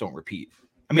 but Pops don't repeat.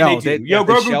 I mean, they do.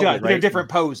 Grogu does. Right? They're different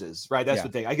poses, right? That's the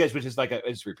thing. I guess, which is like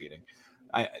it's repeating.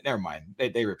 Never mind.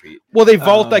 They repeat. Well, they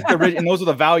vault like and those are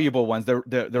the valuable ones. The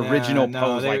original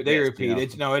pose. They repeat.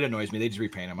 It annoys me. They just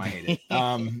repaint them. I hate it.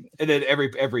 And then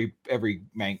every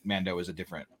Mando is a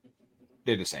different.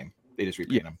 They're the same. They just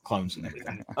repaint them, clones and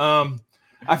everything.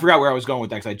 I forgot where I was going with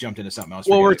that because I jumped into something else.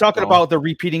 Well, we're talking about the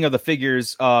repeating of the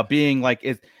figures being like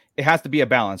it has to be a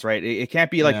balance, right? It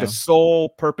can't be like the sole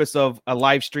purpose of a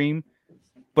live stream,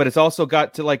 but it's also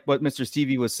got to, like what Mr.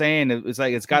 Stevie was saying, it's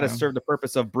like it's got to serve the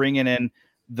purpose of bringing in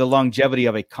the longevity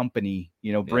of a company,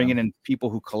 bringing in people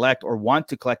who collect or want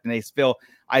to collect, and they feel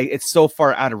it's so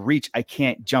far out of reach, I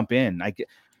can't jump in.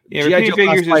 Repeating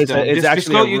figures is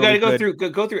actually you got to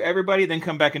go through everybody, then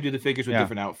come back and do the figures with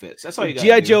different outfits. That's all you got.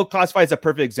 G.I. Joe Classified is a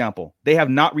perfect example. They have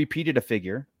not repeated a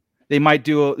figure. They might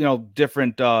do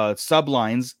different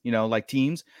sublines, like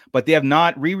teams, but they have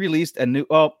not re-released a new.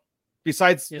 Well,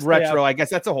 besides retro, I guess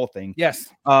that's a whole thing. Yes.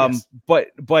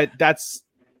 But that's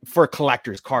for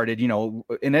collectors carded,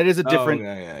 and it is a different.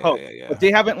 But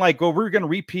they haven't we're going to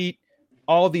repeat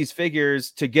all these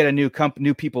figures to get a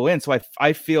new people in. So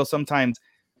I feel sometimes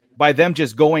by them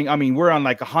just going, I mean, we're on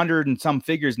 100 and some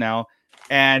figures now,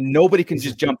 and nobody can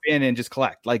just jump in and just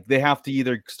collect. Like they have to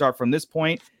either start from this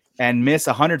point and miss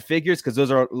 100 figures because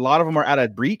a lot of them are out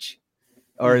of breach,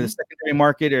 or the secondary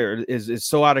market is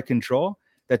so out of control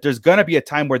that there's going to be a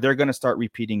time where they're going to start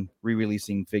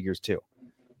re-releasing figures too,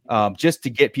 just to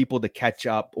get people to catch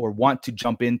up or want to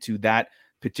jump into that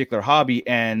particular hobby.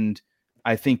 And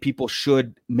I think people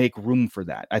should make room for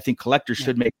that. I think collectors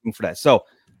should make room for that. So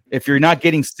if you're not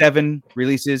getting 7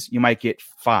 releases, you might get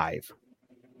 5.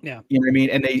 Yeah, you know what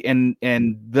I mean,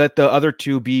 and let the other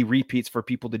 2 be repeats for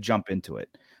people to jump into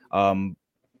it. And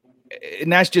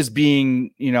that's just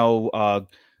being, a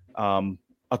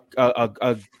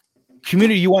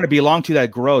community you want to belong to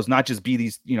that grows, not just be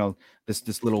these,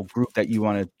 this little group that you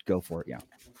want to go for.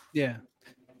 Yeah.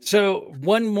 So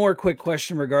one more quick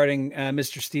question regarding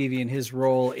Mr. Stevie and his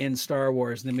role in Star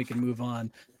Wars, and then we can move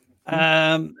on.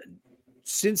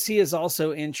 Since he is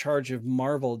also in charge of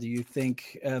Marvel, do you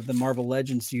think the Marvel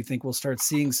Legends, do you think we'll start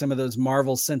seeing some of those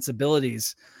Marvel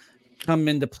sensibilities come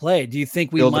into play? Do you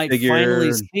think we might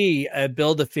finally see a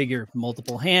Build-A-Figure,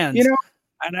 multiple hands?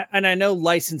 And I know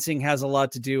licensing has a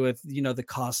lot to do with, the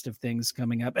cost of things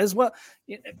coming up as well.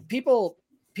 People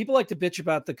like to bitch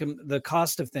about the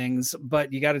cost of things,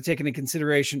 but you got to take into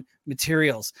consideration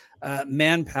materials,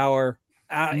 manpower,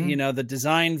 the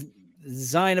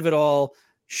design of it all,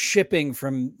 shipping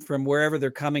from wherever they're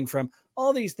coming from.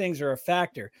 All these things are a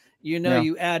factor.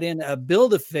 You add in a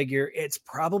Build-A-Figure, it's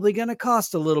probably going to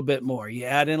cost a little bit more. You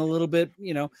add in a little bit,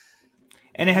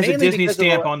 and it has a Disney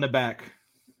stamp on the back,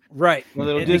 right?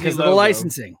 Because of the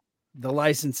licensing. The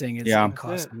licensing is going to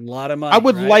cost a lot of money. I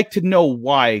would like to know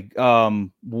why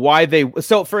they.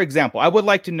 So, for example, I would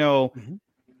like to know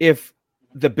if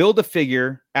the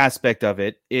Build-A-Figure aspect of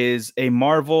it is a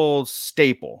Marvel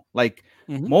staple,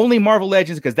 only Marvel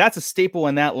Legends, because that's a staple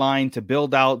in that line to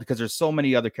build out, because there's so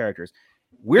many other characters.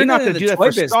 We're not going to do that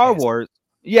for Star Wars.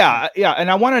 Yeah. And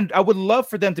I would love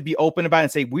for them to be open about it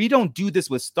and say, we don't do this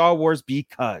with Star Wars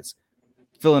because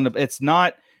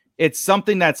it's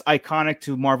something that's iconic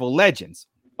to Marvel Legends.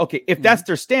 Okay. If that's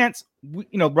their stance,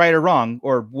 right or wrong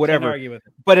or whatever, can't argue with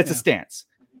it. But it's a stance.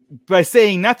 By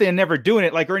saying nothing and never doing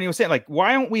it, like Ernie was saying,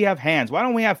 why don't we have hands? Why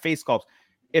don't we have face sculpts?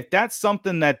 If that's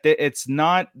something that it's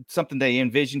not something they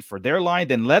envisioned for their line,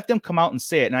 then let them come out and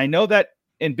say it. And I know that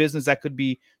in business that could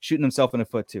be shooting themselves in the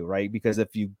foot too, right? Because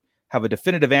if you have a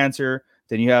definitive answer,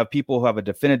 then you have people who have a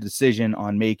definitive decision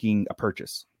on making a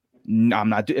purchase. I'm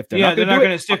not. If they're not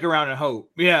going to stick around and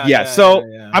hope. So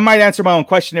I might answer my own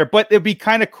question there, but it'd be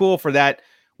kind of cool for that.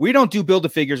 We don't do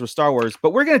Build-A-Figures with Star Wars,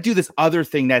 but we're going to do this other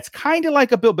thing that's kind of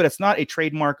like a build, but it's not a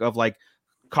trademark of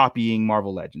copying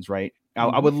Marvel Legends, right?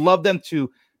 I would love them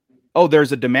to. Oh,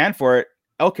 there's a demand for it.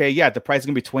 Okay, the price is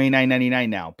going to be $29.99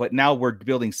 now, but now we're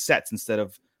building sets instead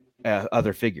of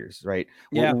other figures, right?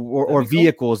 Yeah, or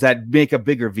vehicles that make a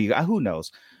bigger vehicle. Who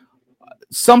knows?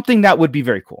 Something that would be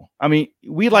very cool. I mean,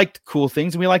 we like cool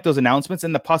things, and we like those announcements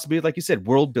and the possibility, like you said,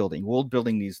 world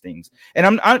building these things.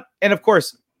 And and of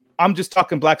course, I'm just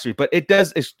talking Black Street, but it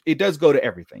does go to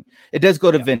everything. It does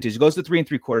go to vintage. It goes to 3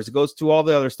 3/4. It goes to all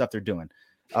the other stuff they're doing.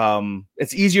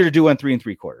 It's easier to do on 3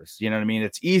 3/4. You know what I mean?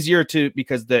 It's easier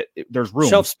because there's room,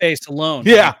 shelf space alone.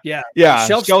 Yeah.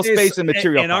 Shelf space and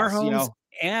material in our homes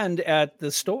and at the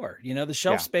store. The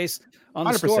shelf space on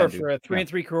the store for a 3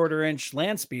 3/4 inch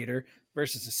land speeder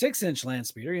versus a 6-inch land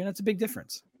speeder. It's a big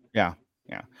difference. Yeah.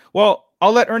 Well,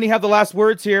 I'll let Ernie have the last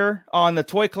words here on the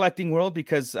toy collecting world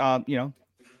because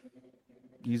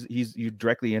he's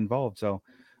directly involved. So,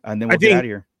 and then we'll get out of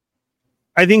here.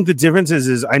 I think the difference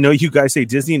is I know you guys say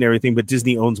Disney and everything, but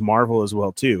Disney owns Marvel as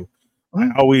well too.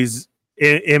 I always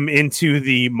am into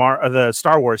the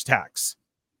Star Wars tax.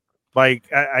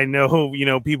 I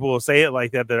know, people will say it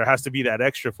like that. There has to be that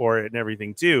extra for it and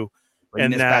everything too.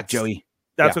 And that's Joey.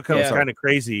 That's what comes kind of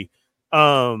crazy.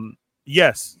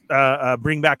 Yes.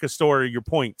 Bring back a store. Your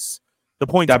points. The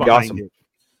points That'd behind be awesome. it.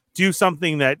 do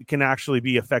something that can actually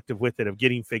be effective with it, of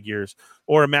getting figures,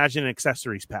 or imagine an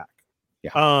accessories pack.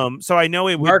 Yeah. So I know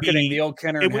it would Marketing be the old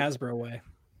Kenner and Hasbro way.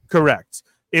 correct.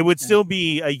 It would still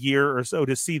be a year or so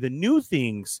to see the new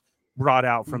things brought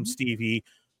out from Stevie,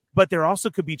 but there also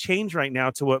could be change right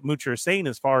now to what Moocher is saying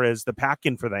as far as the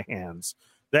packing for the hands,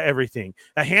 the everything.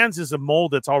 The hands is a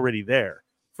mold that's already there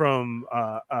from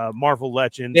Marvel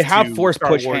Legends. They have to force Star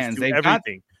push Wars hands. to They've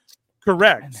everything.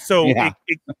 Correct. So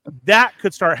that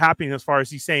could start happening as far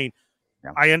as he's saying,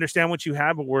 I understand what you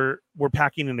have, but we're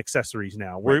packing in accessories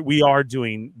now. We are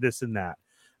doing this and that.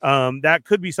 That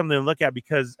could be something to look at,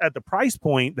 because at the price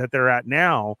point that they're at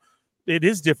now, it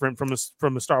is different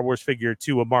from a Star Wars figure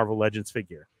to a Marvel Legends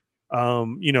figure.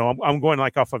 You know, I'm going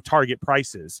like off of Target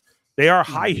prices. They are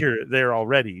higher there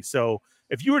already. So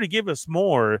if you were to give us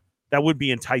more, that would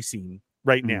be enticing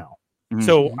right now.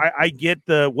 So I get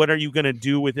the, what are you going to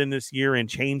do within this year and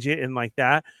change it and like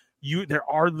that. There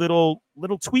are little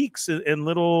tweaks and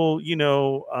little, you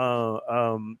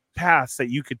know, paths that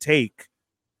you could take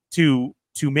to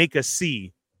make us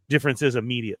see differences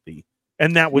immediately.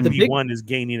 And that would be one is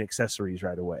gaining accessories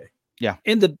right away. Yeah.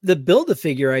 And the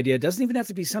build-a-figure idea doesn't even have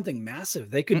to be something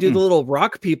massive. They could do the little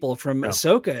rock people from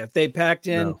Ahsoka if they packed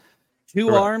in two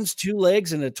arms, 2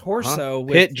 legs, and a torso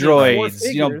with pit droids,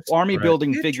 you know, army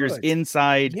building figures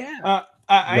inside. Yeah.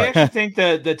 I actually think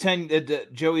the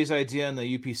Joey's idea on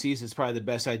the UPCs is probably the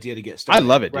best idea to get started. I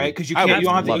love it, right? Because you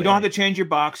don't have to change your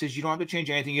boxes, you don't have to change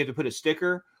anything. You have to put a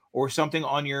sticker or something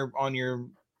on your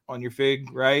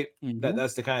fig, right?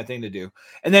 That's the kind of thing to do.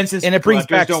 And then since it brings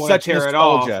back don't such tear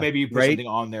nostalgia, it off, maybe you put something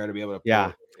on there to be able to put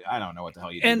it. I don't know what the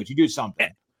hell you do, but you do something.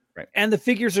 Right. And the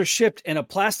figures are shipped in a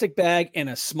plastic bag in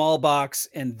a small box,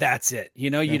 and that's it. You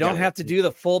know, you don't have to do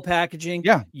the full packaging.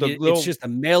 Yeah, it's just a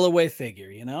mail away figure.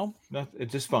 You know,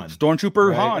 it's just fun.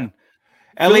 Stormtrooper Han.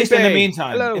 At least in the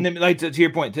meantime, like to your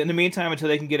point, in the meantime, until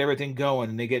they can get everything going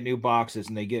and they get new boxes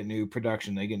and they get new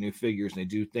production, they get new figures and they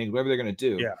do things, whatever they're going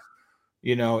to do. Yeah.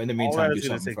 You know, in the meantime, do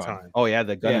something fun. Oh yeah,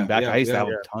 the gun and back. I used to have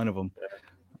a ton of them.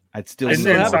 I'd still. They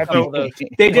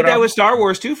did that with Star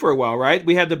Wars too for a while, right?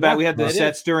 We had the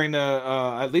sets during the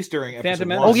at least during episode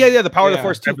 1. Oh yeah, the Power of the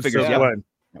Force 2 figures. That's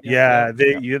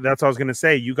what I was gonna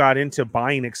say. You got into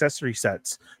buying accessory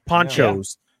sets,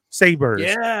 ponchos, sabers,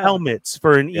 helmets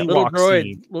for an Ewok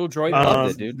scene. Little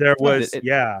droid, dude. There was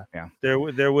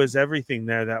there was everything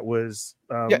there that was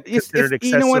considered accessories.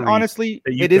 You know what? Honestly,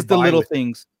 it is the little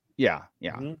things. Yeah.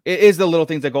 It is the little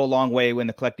things that go a long way in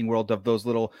the collecting world, of those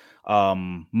little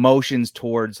motions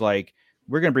towards, like,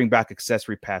 we're going to bring back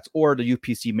accessory packs or the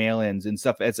UPC mail-ins and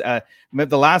stuff. It's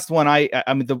the last one I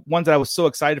mean, the ones that I was so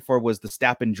excited for was the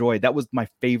Stappen Droid. That was my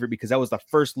favorite because that was the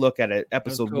first look at an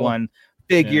episode 1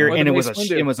 figure, and it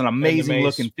was an amazing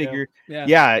looking figure.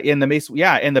 In the Mace,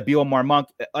 and the BOMR Monk.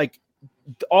 Like,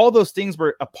 all those things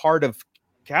were a part of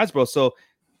Hasbro. So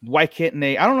why can't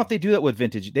they? I don't know if they do that with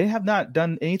vintage. They have not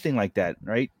done anything like that,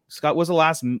 right? Scott, was the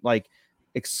last like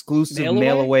exclusive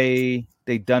mail away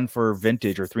they done for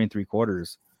vintage or 3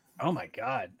 3/4? Oh my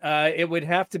god! It would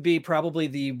have to be probably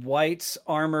the white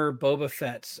armor Boba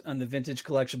Fett on the vintage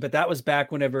collection, but that was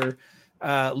back whenever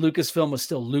Lucasfilm was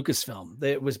still Lucasfilm.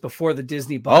 It was before the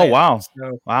Disney buyout. Oh wow!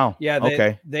 So, wow.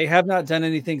 Yeah. They have not done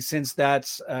anything since that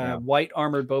white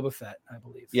armored Boba Fett, I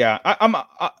believe. Yeah,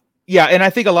 yeah, and I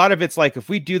think a lot of it's like, if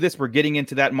we do this, we're getting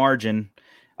into that margin.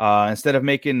 Instead of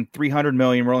making 300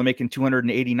 million, we're only making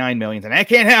 289 million, and I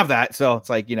can't have that. So it's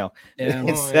like, you know,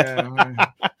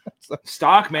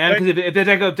 stock, man. Because if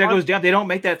that goes down, they don't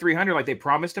make that 300 like they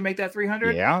promised to make that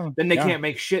 300. Then they can't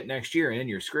make shit next year, and then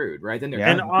you're screwed, right? Then they're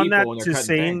and on that, just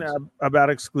saying about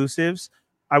exclusives,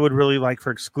 I would really like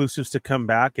for exclusives to come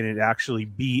back and it actually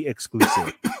be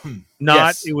exclusive.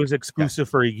 Not it was exclusive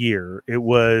for a year. It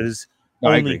was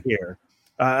only here.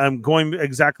 I'm going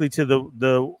exactly to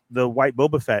the white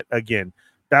Boba Fett again.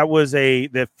 That was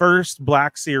the first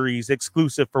Black Series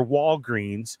exclusive for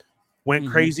Walgreens. Went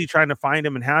crazy trying to find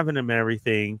him and having him and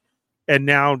everything. And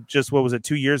now, just what was it,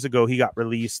 2 years ago, he got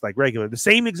released like regular. The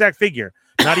same exact figure,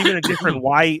 not even a different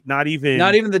white, not even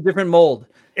the different mold.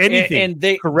 Anything. And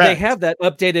they have that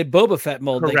updated Boba Fett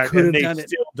mold. Correct. They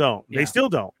still don't. They still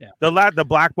don't. Yeah. The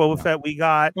black Boba Fett we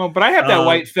got. Well, but I have that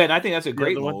white Fett. I think that's a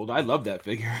great mold. I love that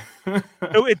figure.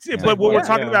 But what we're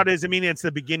talking about is, I mean, it's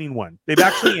the beginning one. They've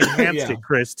actually enhanced it,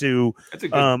 Chris, to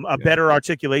a better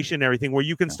articulation and everything, where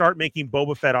you can start making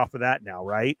Boba Fett off of that now,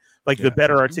 right? Like the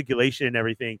better articulation and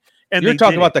everything. And you're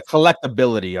talking about the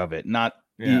collectability of it, not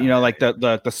you know, like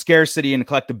the scarcity and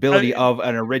collectability of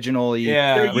an originally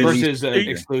versus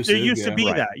exclusive. There used to be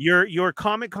that your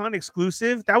Comic-Con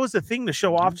exclusive. That was the thing to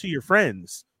show off to your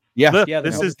friends. Yeah, look,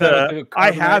 this is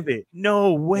I have it.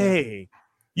 No way.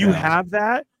 You have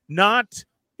that, not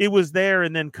it was there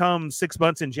and then come 6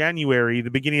 months in January,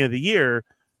 the beginning of the year.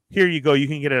 Here you go. You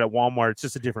can get it at Walmart. It's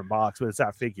just a different box, but it's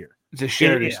that figure. It's a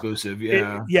shared exclusive.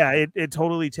 It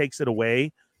totally takes it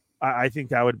away. I think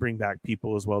that would bring back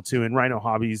people as well too. And Rhino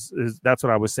Hobbies that's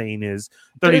what I was saying is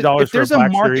 $30 for a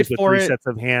Black Series with 3 sets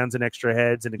of hands and extra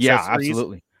heads and accessories. Yeah,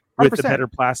 absolutely. 100%. With the better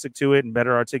plastic to it and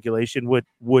better articulation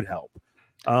would help.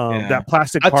 That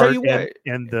plastic part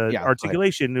and the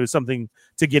articulation is something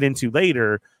to get into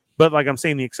later. But like I'm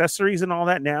saying, the accessories and all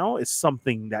that now is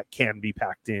something that can be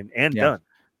packed in and done.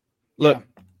 Look,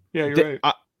 you're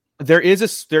right. There is a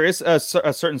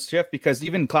certain shift because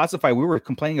even Classified, we were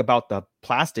complaining about the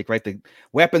plastic, right? The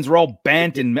weapons were all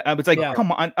bent and it's like,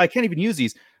 come on, I can't even use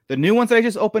these. The new ones that I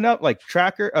just opened up, like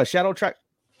Shadow Track,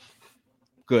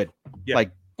 good. Yeah.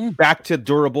 Like back to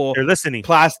durable. They're listening.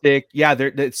 Plastic. Yeah,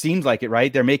 it seems like it,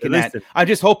 right? They're making that. I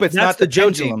just hope it's not the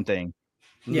pendulum thing.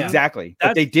 Yeah, exactly.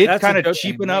 But they did kind of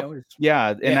cheapen up.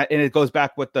 Yeah, and it goes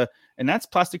back with and that's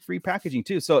plastic free packaging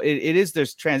too. So it is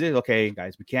there's transition. Okay,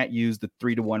 guys, we can't use the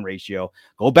 3-to-1 ratio.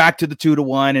 Go back to the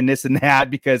 2-to-1 and this and that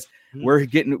because we're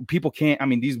getting people can't. I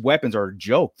mean, these weapons are a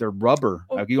joke. They're rubber.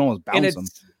 Like you almost bounce them.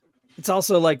 It's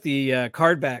also like the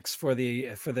card backs for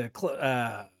the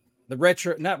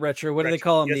retro, not retro. What do they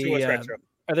call them? Retro.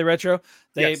 Are they retro?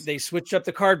 They switched up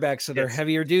the card backs so they're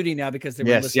heavier duty now because they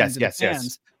were listening to the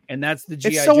fans. And that's the GI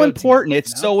It's so Joe important. team,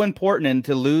 it's so important, and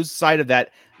to lose sight of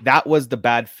that was the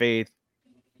bad faith.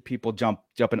 People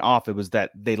jumping off. It was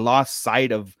that they lost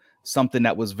sight of something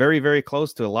that was very, very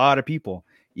close to a lot of people.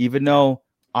 Even though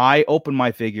I open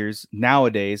my figures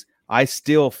nowadays, I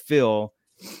still feel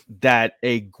that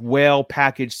a well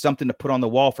packaged something to put on the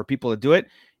wall for people to do it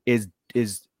is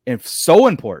so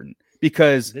important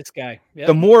because this guy,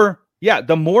 the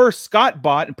more Scott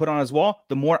bought and put on his wall,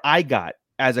 the more I got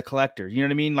as a collector. You know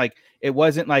what I mean? Like it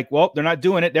wasn't like, well, they're not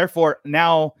doing it, therefore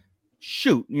now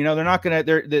shoot. You know, they're not gonna.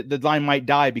 The line might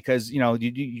die because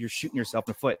you're shooting yourself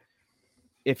in the foot.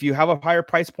 If you have a higher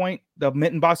price point, the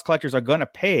Mitten Box collectors are gonna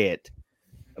pay it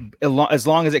as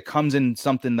long as it comes in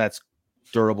something that's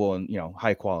durable and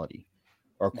high quality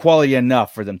or quality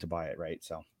enough for them to buy it, right?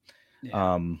 So,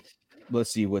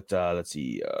 let's see what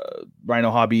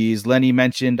Rhino Hobbies. Lenny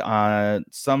mentioned on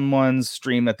someone's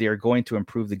stream that they are going to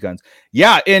improve the guns.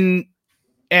 Yeah, and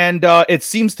it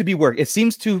seems to be It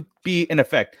seems to be in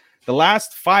effect. The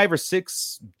last 5 or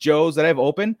 6 Joes that I've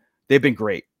opened, they've been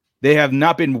great. They have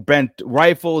not been bent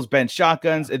rifles, bent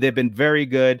shotguns. They've been very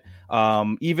good.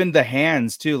 Even the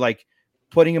hands too, like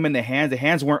putting them in the hands. The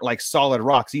hands weren't like solid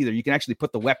rocks either. You can actually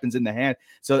put the weapons in the hand.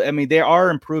 So I mean, they are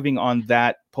improving on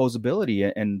that posability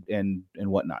and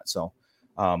whatnot. So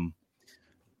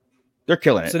they're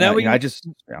killing it. So now we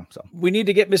need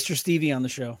to get Mr. Stevie on the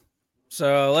show.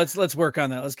 So let's work on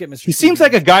that. Let's get Mr. He seems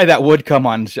like a guy that would come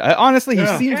on. Honestly, he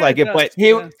seems like it. But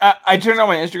I turned on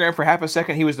my Instagram for half a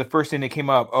second. He was the first thing that came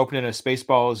up, opening a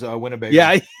Spaceballs Winnebago.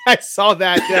 Yeah, I saw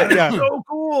that. Yeah. So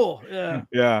cool.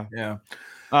 Yeah.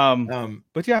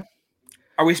 But yeah,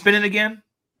 are we spinning again?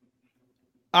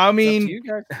 I mean,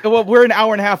 well, we're an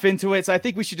hour and a half into it, so I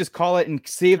think we should just call it and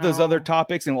save those other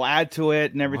topics, and we'll add to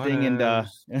it and everything. But,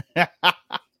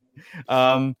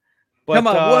 come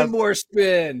on, one more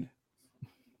spin.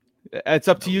 It's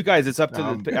up to you guys. It's up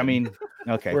to I mean,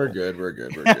 okay. We're good.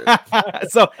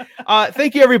 So,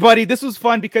 thank you, everybody. This was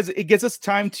fun because it gives us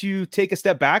time to take a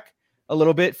step back a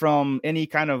little bit from any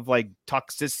kind of like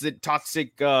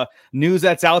toxic news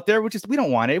that's out there. We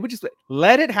don't want it. We just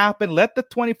let it happen. Let the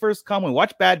 21st come. We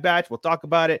watch Bad Batch. We'll talk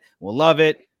about it. We'll love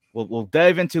it. We'll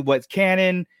dive into what's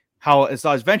canon, how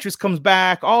Asajj Ventress comes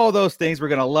back, all those things. We're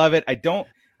gonna love it.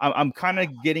 I'm kind of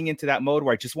getting into that mode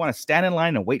where I just want to stand in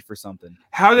line and wait for something.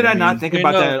 How did I not think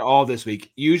about that at all this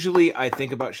week? Usually I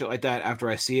think about shit like that after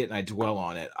I see it and I dwell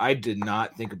on it. I did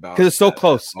not think about it. Because it's so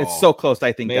close. It's so close.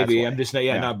 I think maybe I'm just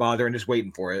not bothering, just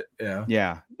waiting for it.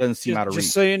 Yeah. Doesn't seem out of reach.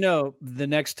 Just so you know, the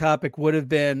next topic would have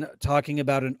been talking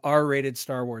about an R-rated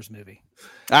Star Wars movie.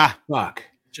 Fuck.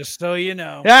 Just so you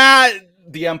know.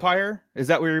 The Empire? Is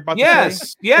that what you're about to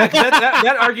say? Yeah.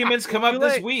 That argument's come up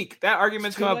this week.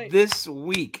 This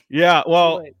week. Yeah.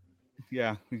 Well,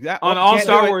 yeah. On all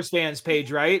Star Wars fans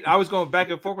page, right? I was going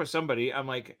back and forth with somebody. I'm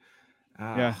like,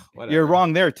 whatever. You're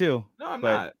wrong there too. No, I'm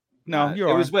not. No, you're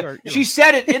wrong. She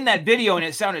said it in that video and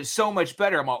it sounded so much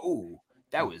better. I'm like, ooh,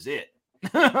 that was it.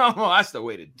 Well, that's the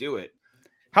way to do it.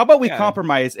 How about we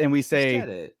compromise and we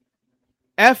say,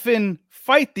 effing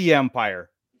fight the Empire?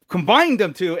 Combine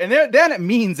them two, and then it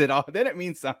means it all. Then it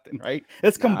means something, right?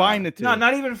 Let's combine the two. No,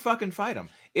 not even fucking fight them.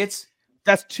 It's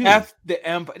That's 2. F the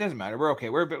Empire. It doesn't matter. We're okay.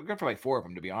 We're good for like 4 of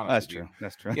them, to be honest. That's with true. You.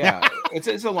 That's true. Yeah,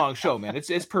 it's a long show, man.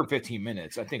 It's per 15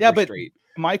 minutes. I think. Yeah, we're but straight.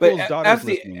 Michael's But daughter's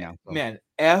listening now. So. Man,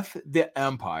 F the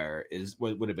Empire is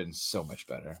what would have been so much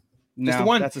better. Just No, the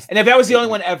one, and if that was the only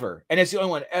one ever, and it's the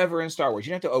only one ever in Star Wars,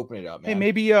 you have to open it up, man. Hey,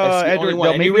 maybe That's the Edward, only one.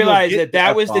 And maybe you we'll realize get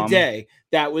that was the F-bomb. day.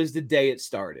 That was the day it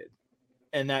started,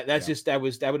 and that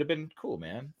would have been cool,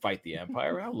 man. Fight the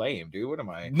Empire. How lame, dude. What am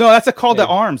I? No, that's a call to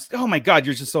arms. Oh my God,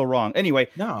 you're just so wrong. Anyway,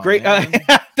 No, great. man.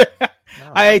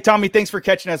 Hey, Tommy, thanks for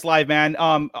catching us live, man.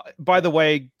 By the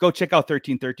way, go check out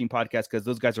 1313 podcast because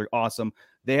those guys are awesome.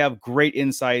 They have great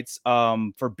insights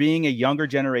for being a younger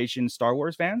generation Star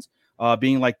Wars fans,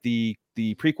 being like the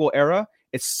prequel era.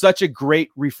 It's such a great,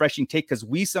 refreshing take because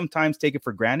we sometimes take it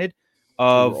for granted. We're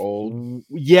old.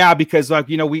 Yeah, because like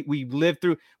we lived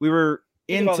through. We were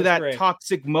into that great.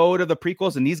 toxic mode of the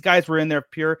prequels, and these guys were in there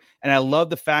pure. And I love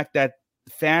the fact that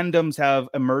fandoms have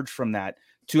emerged from that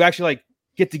to actually like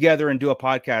get together and do a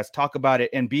podcast, talk about it,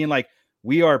 and being like,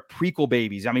 we are prequel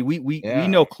babies. I mean, we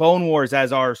know Clone Wars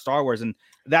as our Star Wars, and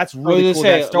that's really cool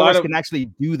that Star Wars can actually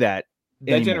do that.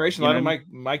 That anymore, generation, a lot of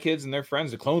my kids and their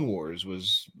friends, the Clone Wars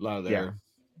was a lot of their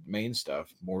main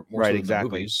stuff. More Right, so than the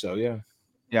exactly. movies, so yeah.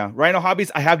 Yeah, Rhino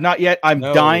Hobbies. I have not yet. I'm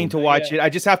No, dying to not watch yet. it. I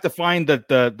just have to find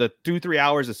the 2-3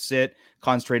 hours to sit,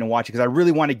 concentrate, and watch it because I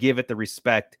really want to give it the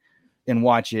respect and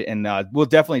watch it. And we'll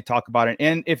definitely talk about it.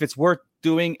 And if it's worth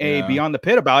doing a Beyond the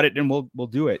Pit about it, then we'll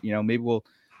do it. Maybe we'll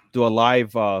do a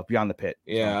live Beyond the Pit.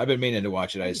 Yeah, I've been meaning to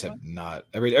watch it. I just have not.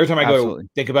 Every time I go Absolutely. to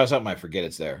think about something, I forget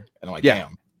it's there, and I'm like, Yeah.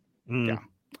 damn. Yeah.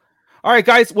 All right,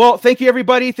 guys. Well, thank you,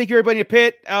 everybody. Thank you, everybody at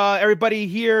Pit. Everybody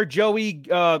here, Joey.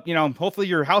 Hopefully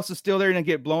your house is still there and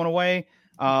get blown away.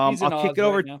 I'll He's in kick Oz it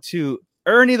over right now. to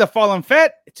Ernie, the Fallen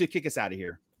Fett, to kick us out of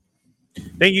here.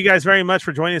 Thank you guys very much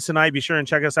for joining us tonight. Be sure and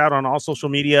check us out on all social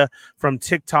media from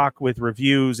TikTok with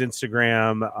reviews,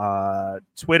 Instagram,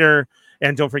 Twitter,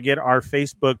 and don't forget our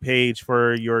Facebook page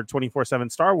for your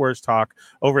 24/7 Star Wars talk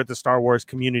over at the Star Wars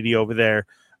community over there.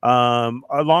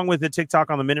 Along with the TikTok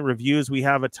on the minute reviews, we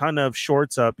have a ton of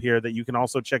shorts up here that you can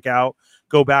also check out,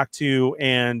 go back to,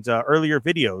 and earlier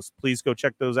videos. Please go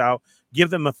check those out. Give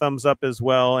them a thumbs up as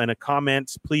well and a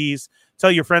comment. Please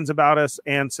tell your friends about us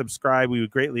and subscribe. We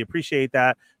would greatly appreciate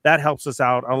that. That helps us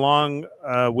out along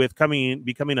with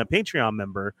becoming a Patreon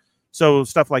member. So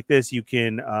stuff like this, you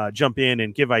can jump in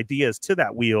and give ideas to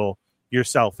that wheel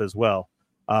yourself as well.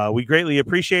 We greatly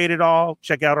appreciate it all.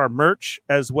 Check out our merch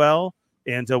as well.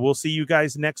 And we'll see you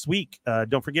guys next week.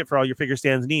 Don't forget, for all your figure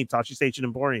stands need, Tashi Station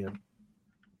Emporium.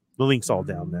 The link's all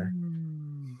down there.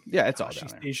 Yeah, it's all Tashi down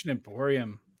there. Station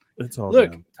Emporium. It's all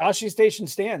Look, down. Tashi Station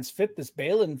stands fit this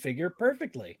Balin figure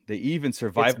perfectly. They even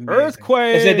survived amazing.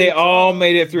 earthquake. I said they all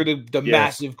made it through the Yes.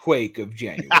 massive quake of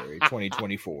January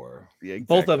 2024. Yeah,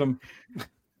 Both of them.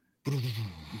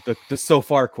 the so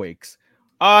far quakes.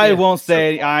 I Yeah, won't so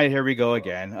say. Here we go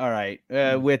again. All right.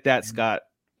 With that, Scott.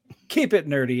 Keep it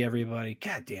nerdy, everybody.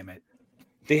 God damn it.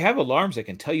 They have alarms that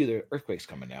can tell you the earthquake's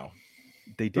coming now.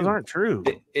 They do. Those aren't true.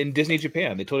 In Disney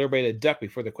Japan, they told everybody to duck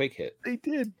before the quake hit. They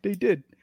did.